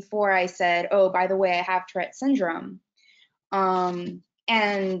in before I said, oh, by the way, I have Tourette syndrome.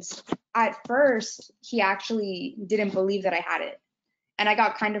 And at first, he actually didn't believe that I had it. And I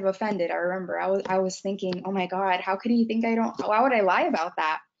got kind of offended. I remember I was thinking, oh my God, how could he think I don't, why would I lie about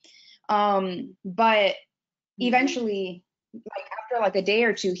that? But eventually, like after like a day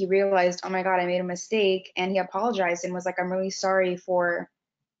or two, he realized, oh my God, I made a mistake. And he apologized and was like, I'm really sorry for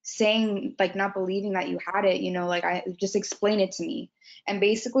saying, like, not believing that you had it, you know, like, I just explain it to me. And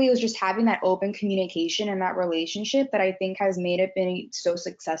basically it was just having that open communication in that relationship that I think has made it been so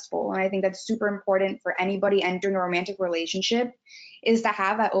successful. And I think that's super important for anybody entering a romantic relationship, is to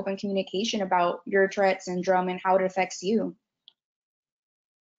have that open communication about your Tourette syndrome and how it affects you.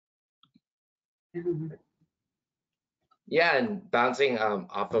 Yeah, and bouncing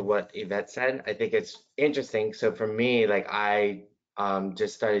off of what Yvette said, I think it's interesting. So for me, like I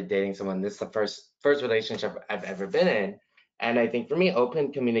just started dating someone. This is the first relationship I've ever been in, and I think for me,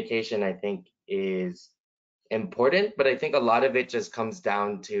 open communication I think is important, but I think a lot of it just comes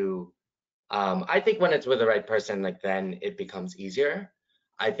down to I think when it's with the right person, like then it becomes easier.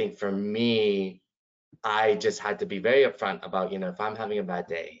 I think for me, I just had to be very upfront about, if I'm having a bad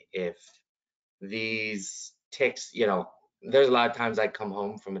day, if these ticks, there's a lot of times I come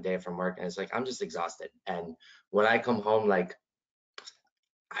home from a day from work and it's like I'm just exhausted. And when I come home, like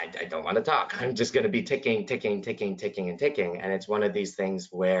I don't want to talk. I'm just going to be ticking, ticking, ticking, ticking, and ticking. And it's one of these things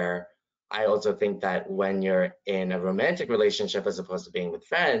where I also think that when you're in a romantic relationship as opposed to being with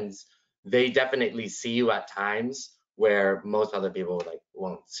friends, they definitely see you at times where most other people like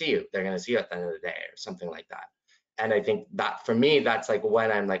won't see you. They're going to see you at the end of the day or something like that. And I think that for me, that's like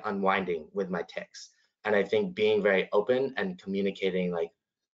when I'm like unwinding with my ticks. And I think being very open and communicating like,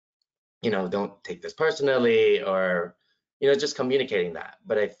 don't take this personally, or just communicating that.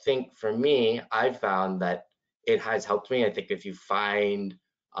 But I think for me, I've found that it has helped me. I think if you find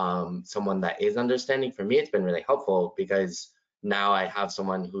someone that is understanding, for me it's been really helpful, because now I have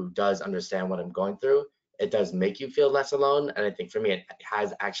someone who does understand what I'm going through. It does make you feel less alone, and I think for me it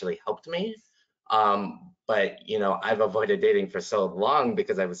has actually helped me. But I've avoided dating for so long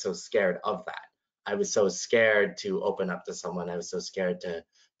because I was so scared of that. I was so scared to open up to someone. I was so scared to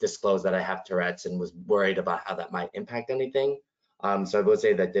disclose that I have Tourette's and was worried about how that might impact anything. So I would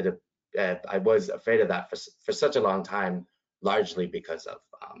say that I was afraid of that for such a long time, largely because of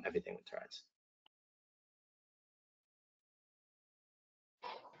everything with Tourette's.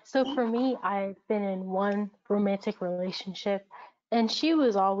 So for me, I've been in one romantic relationship, and she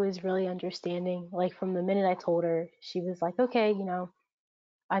was always really understanding. Like from the minute I told her, she was like, okay,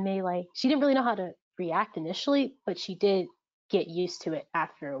 she didn't really know how to react initially, but she did get used to it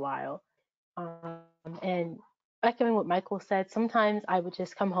after a while. And echoing what Michael said, sometimes I would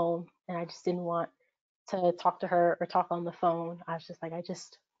just come home and I just didn't want to talk to her or talk on the phone. I was just like, I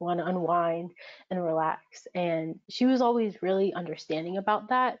just want to unwind and relax. And she was always really understanding about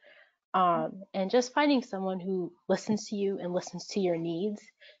that. And just finding someone who listens to you and listens to your needs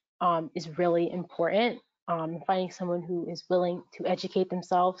is really important. Finding someone who is willing to educate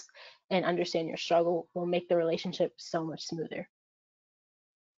themselves and understand your struggle will make the relationship so much smoother.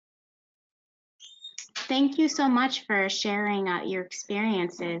 Thank you so much for sharing your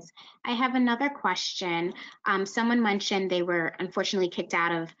experiences. I have another question. Someone mentioned they were unfortunately kicked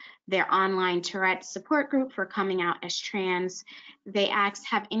out of their online Tourette support group for coming out as trans. They asked,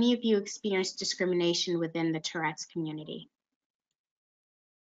 have any of you experienced discrimination within the Tourette's community?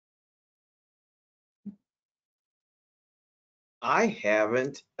 I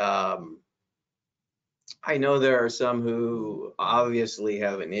haven't. I know there are some who obviously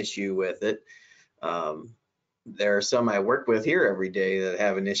have an issue with it. There are some I work with here every day that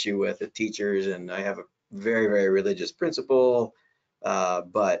have an issue with it, teachers, and I have a very, very religious principle.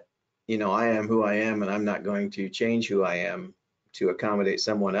 But, you know, I am who I am, and I'm not going to change who I am to accommodate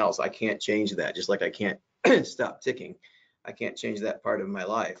someone else. I can't change that, just like I can't stop ticking. I can't change that part of my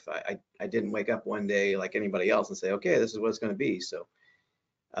life. I didn't wake up one day like anybody else and say, okay, this is what it's going to be. So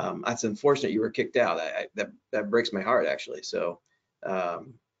that's unfortunate you were kicked out. That breaks my heart, actually. So,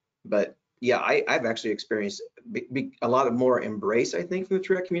 but yeah, I've actually experienced a lot of more embrace, I think, from the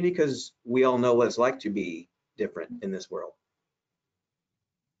Tourette community, because we all know what it's like to be different in this world.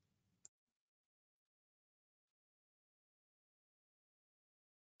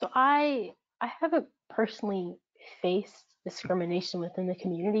 So I haven't personally faced discrimination within the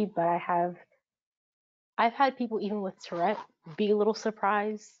community, but I've had people even with Tourette be a little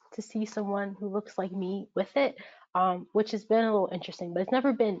surprised to see someone who looks like me with it, which has been a little interesting. But it's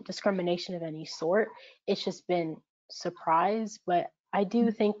never been discrimination of any sort. It's just been surprise. But I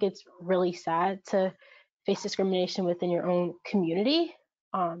do think it's really sad to face discrimination within your own community,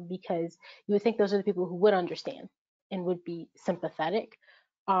 because you would think those are the people who would understand and would be sympathetic.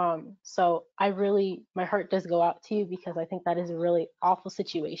 So my heart does go out to you, because I think that is a really awful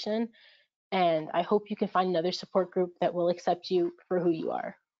situation, and I hope you can find another support group that will accept you for who you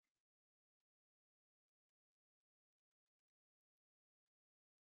are.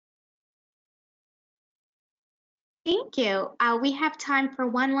 Thank you. We have time for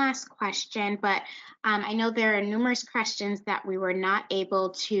one last question, but I know there are numerous questions that we were not able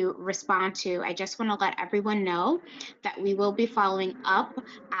to respond to. I just want to let everyone know that we will be following up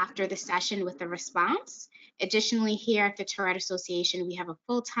after the session with a response. Additionally, here at the Tourette Association, we have a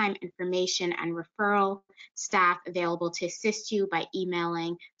full-time information and referral staff available to assist you by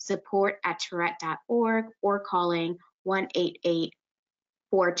emailing support@tourette.org or calling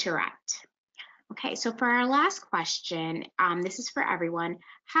 1-888-4-Tourette. Okay, so for our last question, this is for everyone.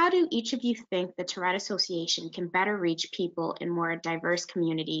 How do each of you think the Tourette Association can better reach people in more diverse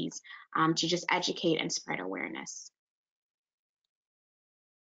communities to just educate and spread awareness?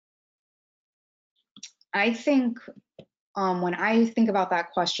 I think when I think about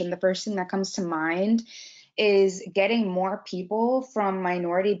that question, the first thing that comes to mind is getting more people from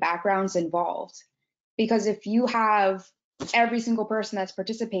minority backgrounds involved. Because if you have every single person that's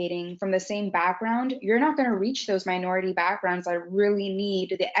participating from the same background, you're not going to reach those minority backgrounds that really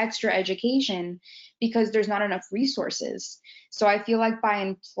need the extra education, because there's not enough resources. So I feel like by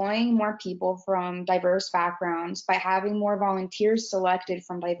employing more people from diverse backgrounds, by having more volunteers selected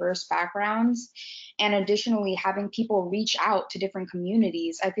from diverse backgrounds, and additionally having people reach out to different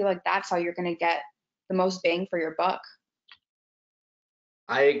communities, I feel like that's how you're going to get the most bang for your buck.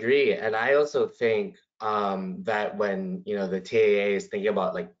 I agree, and I also think that when the TAA is thinking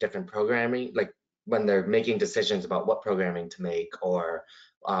about like different programming, like when they're making decisions about what programming to make or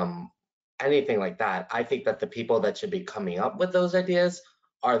anything like that, I think that the people that should be coming up with those ideas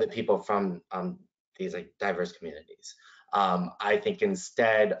are the people from these like diverse communities. I think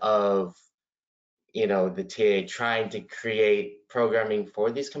instead of the TA trying to create programming for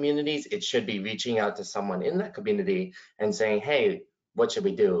these communities, it should be reaching out to someone in that community and saying, hey, what should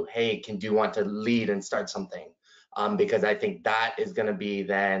we do? Hey, do you want to lead and start something? Because I think that is going to be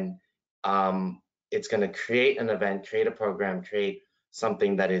then, it's going to create an event, create a program, create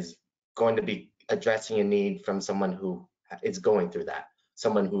something that is going to be addressing a need from someone who is going through that,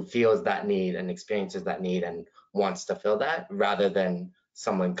 someone who feels that need and experiences that need and wants to fill that, rather than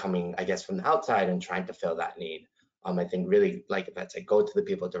someone coming, I guess, from the outside and trying to fill that need. I think really, like if I'd say, go to the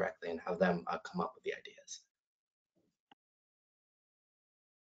people directly and have them come up with the ideas.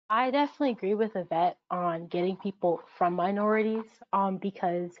 I definitely agree with Yvette on getting people from minorities,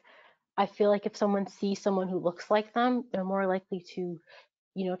 because I feel like if someone sees someone who looks like them, they're more likely to,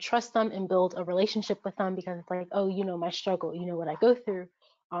 trust them and build a relationship with them, because it's like, oh, you know my struggle, you know what I go through,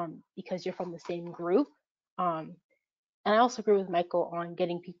 because you're from the same group. And I also agree with Michael on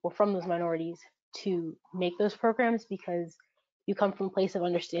getting people from those minorities to make those programs, because you come from a place of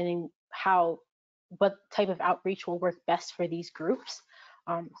understanding what type of outreach will work best for these groups.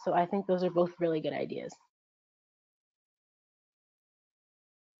 So I think those are both really good ideas.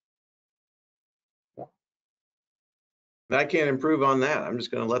 I can't improve on that. I'm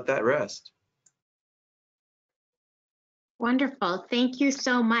just going to let that rest. Wonderful. Thank you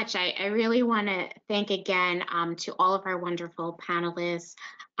so much. I really want to thank again to all of our wonderful panelists.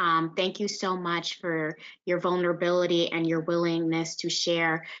 Thank you so much for your vulnerability and your willingness to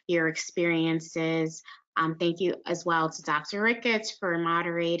share your experiences Thank you as well to Dr. Ricketts for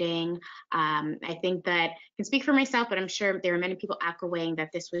moderating. I think that I can speak for myself, but I'm sure there are many people echoing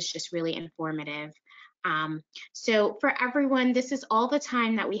that this was just really informative. So for everyone, this is all the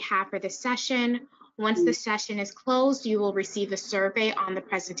time that we have for this session. Once the session is closed, you will receive a survey on the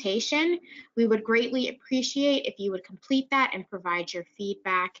presentation. We would greatly appreciate if you would complete that and provide your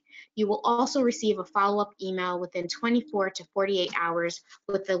feedback. You will also receive a follow-up email within 24 to 48 hours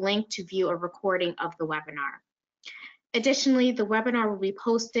with the link to view a recording of the webinar. Additionally, the webinar will be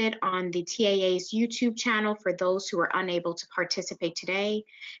posted on the TAA's YouTube channel for those who are unable to participate today.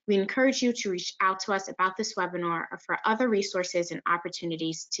 We encourage you to reach out to us about this webinar or for other resources and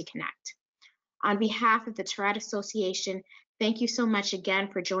opportunities to connect. On behalf of the Tourette Association, thank you so much again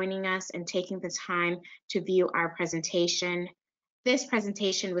for joining us and taking the time to view our presentation. This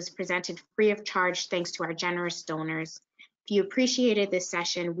presentation was presented free of charge thanks to our generous donors. If you appreciated this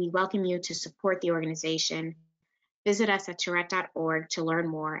session, we welcome you to support the organization. Visit us at tourette.org to learn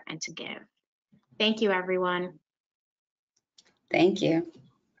more and to give. Thank you, everyone. Thank you.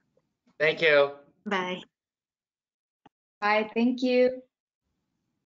 Thank you. Bye. Bye, thank you.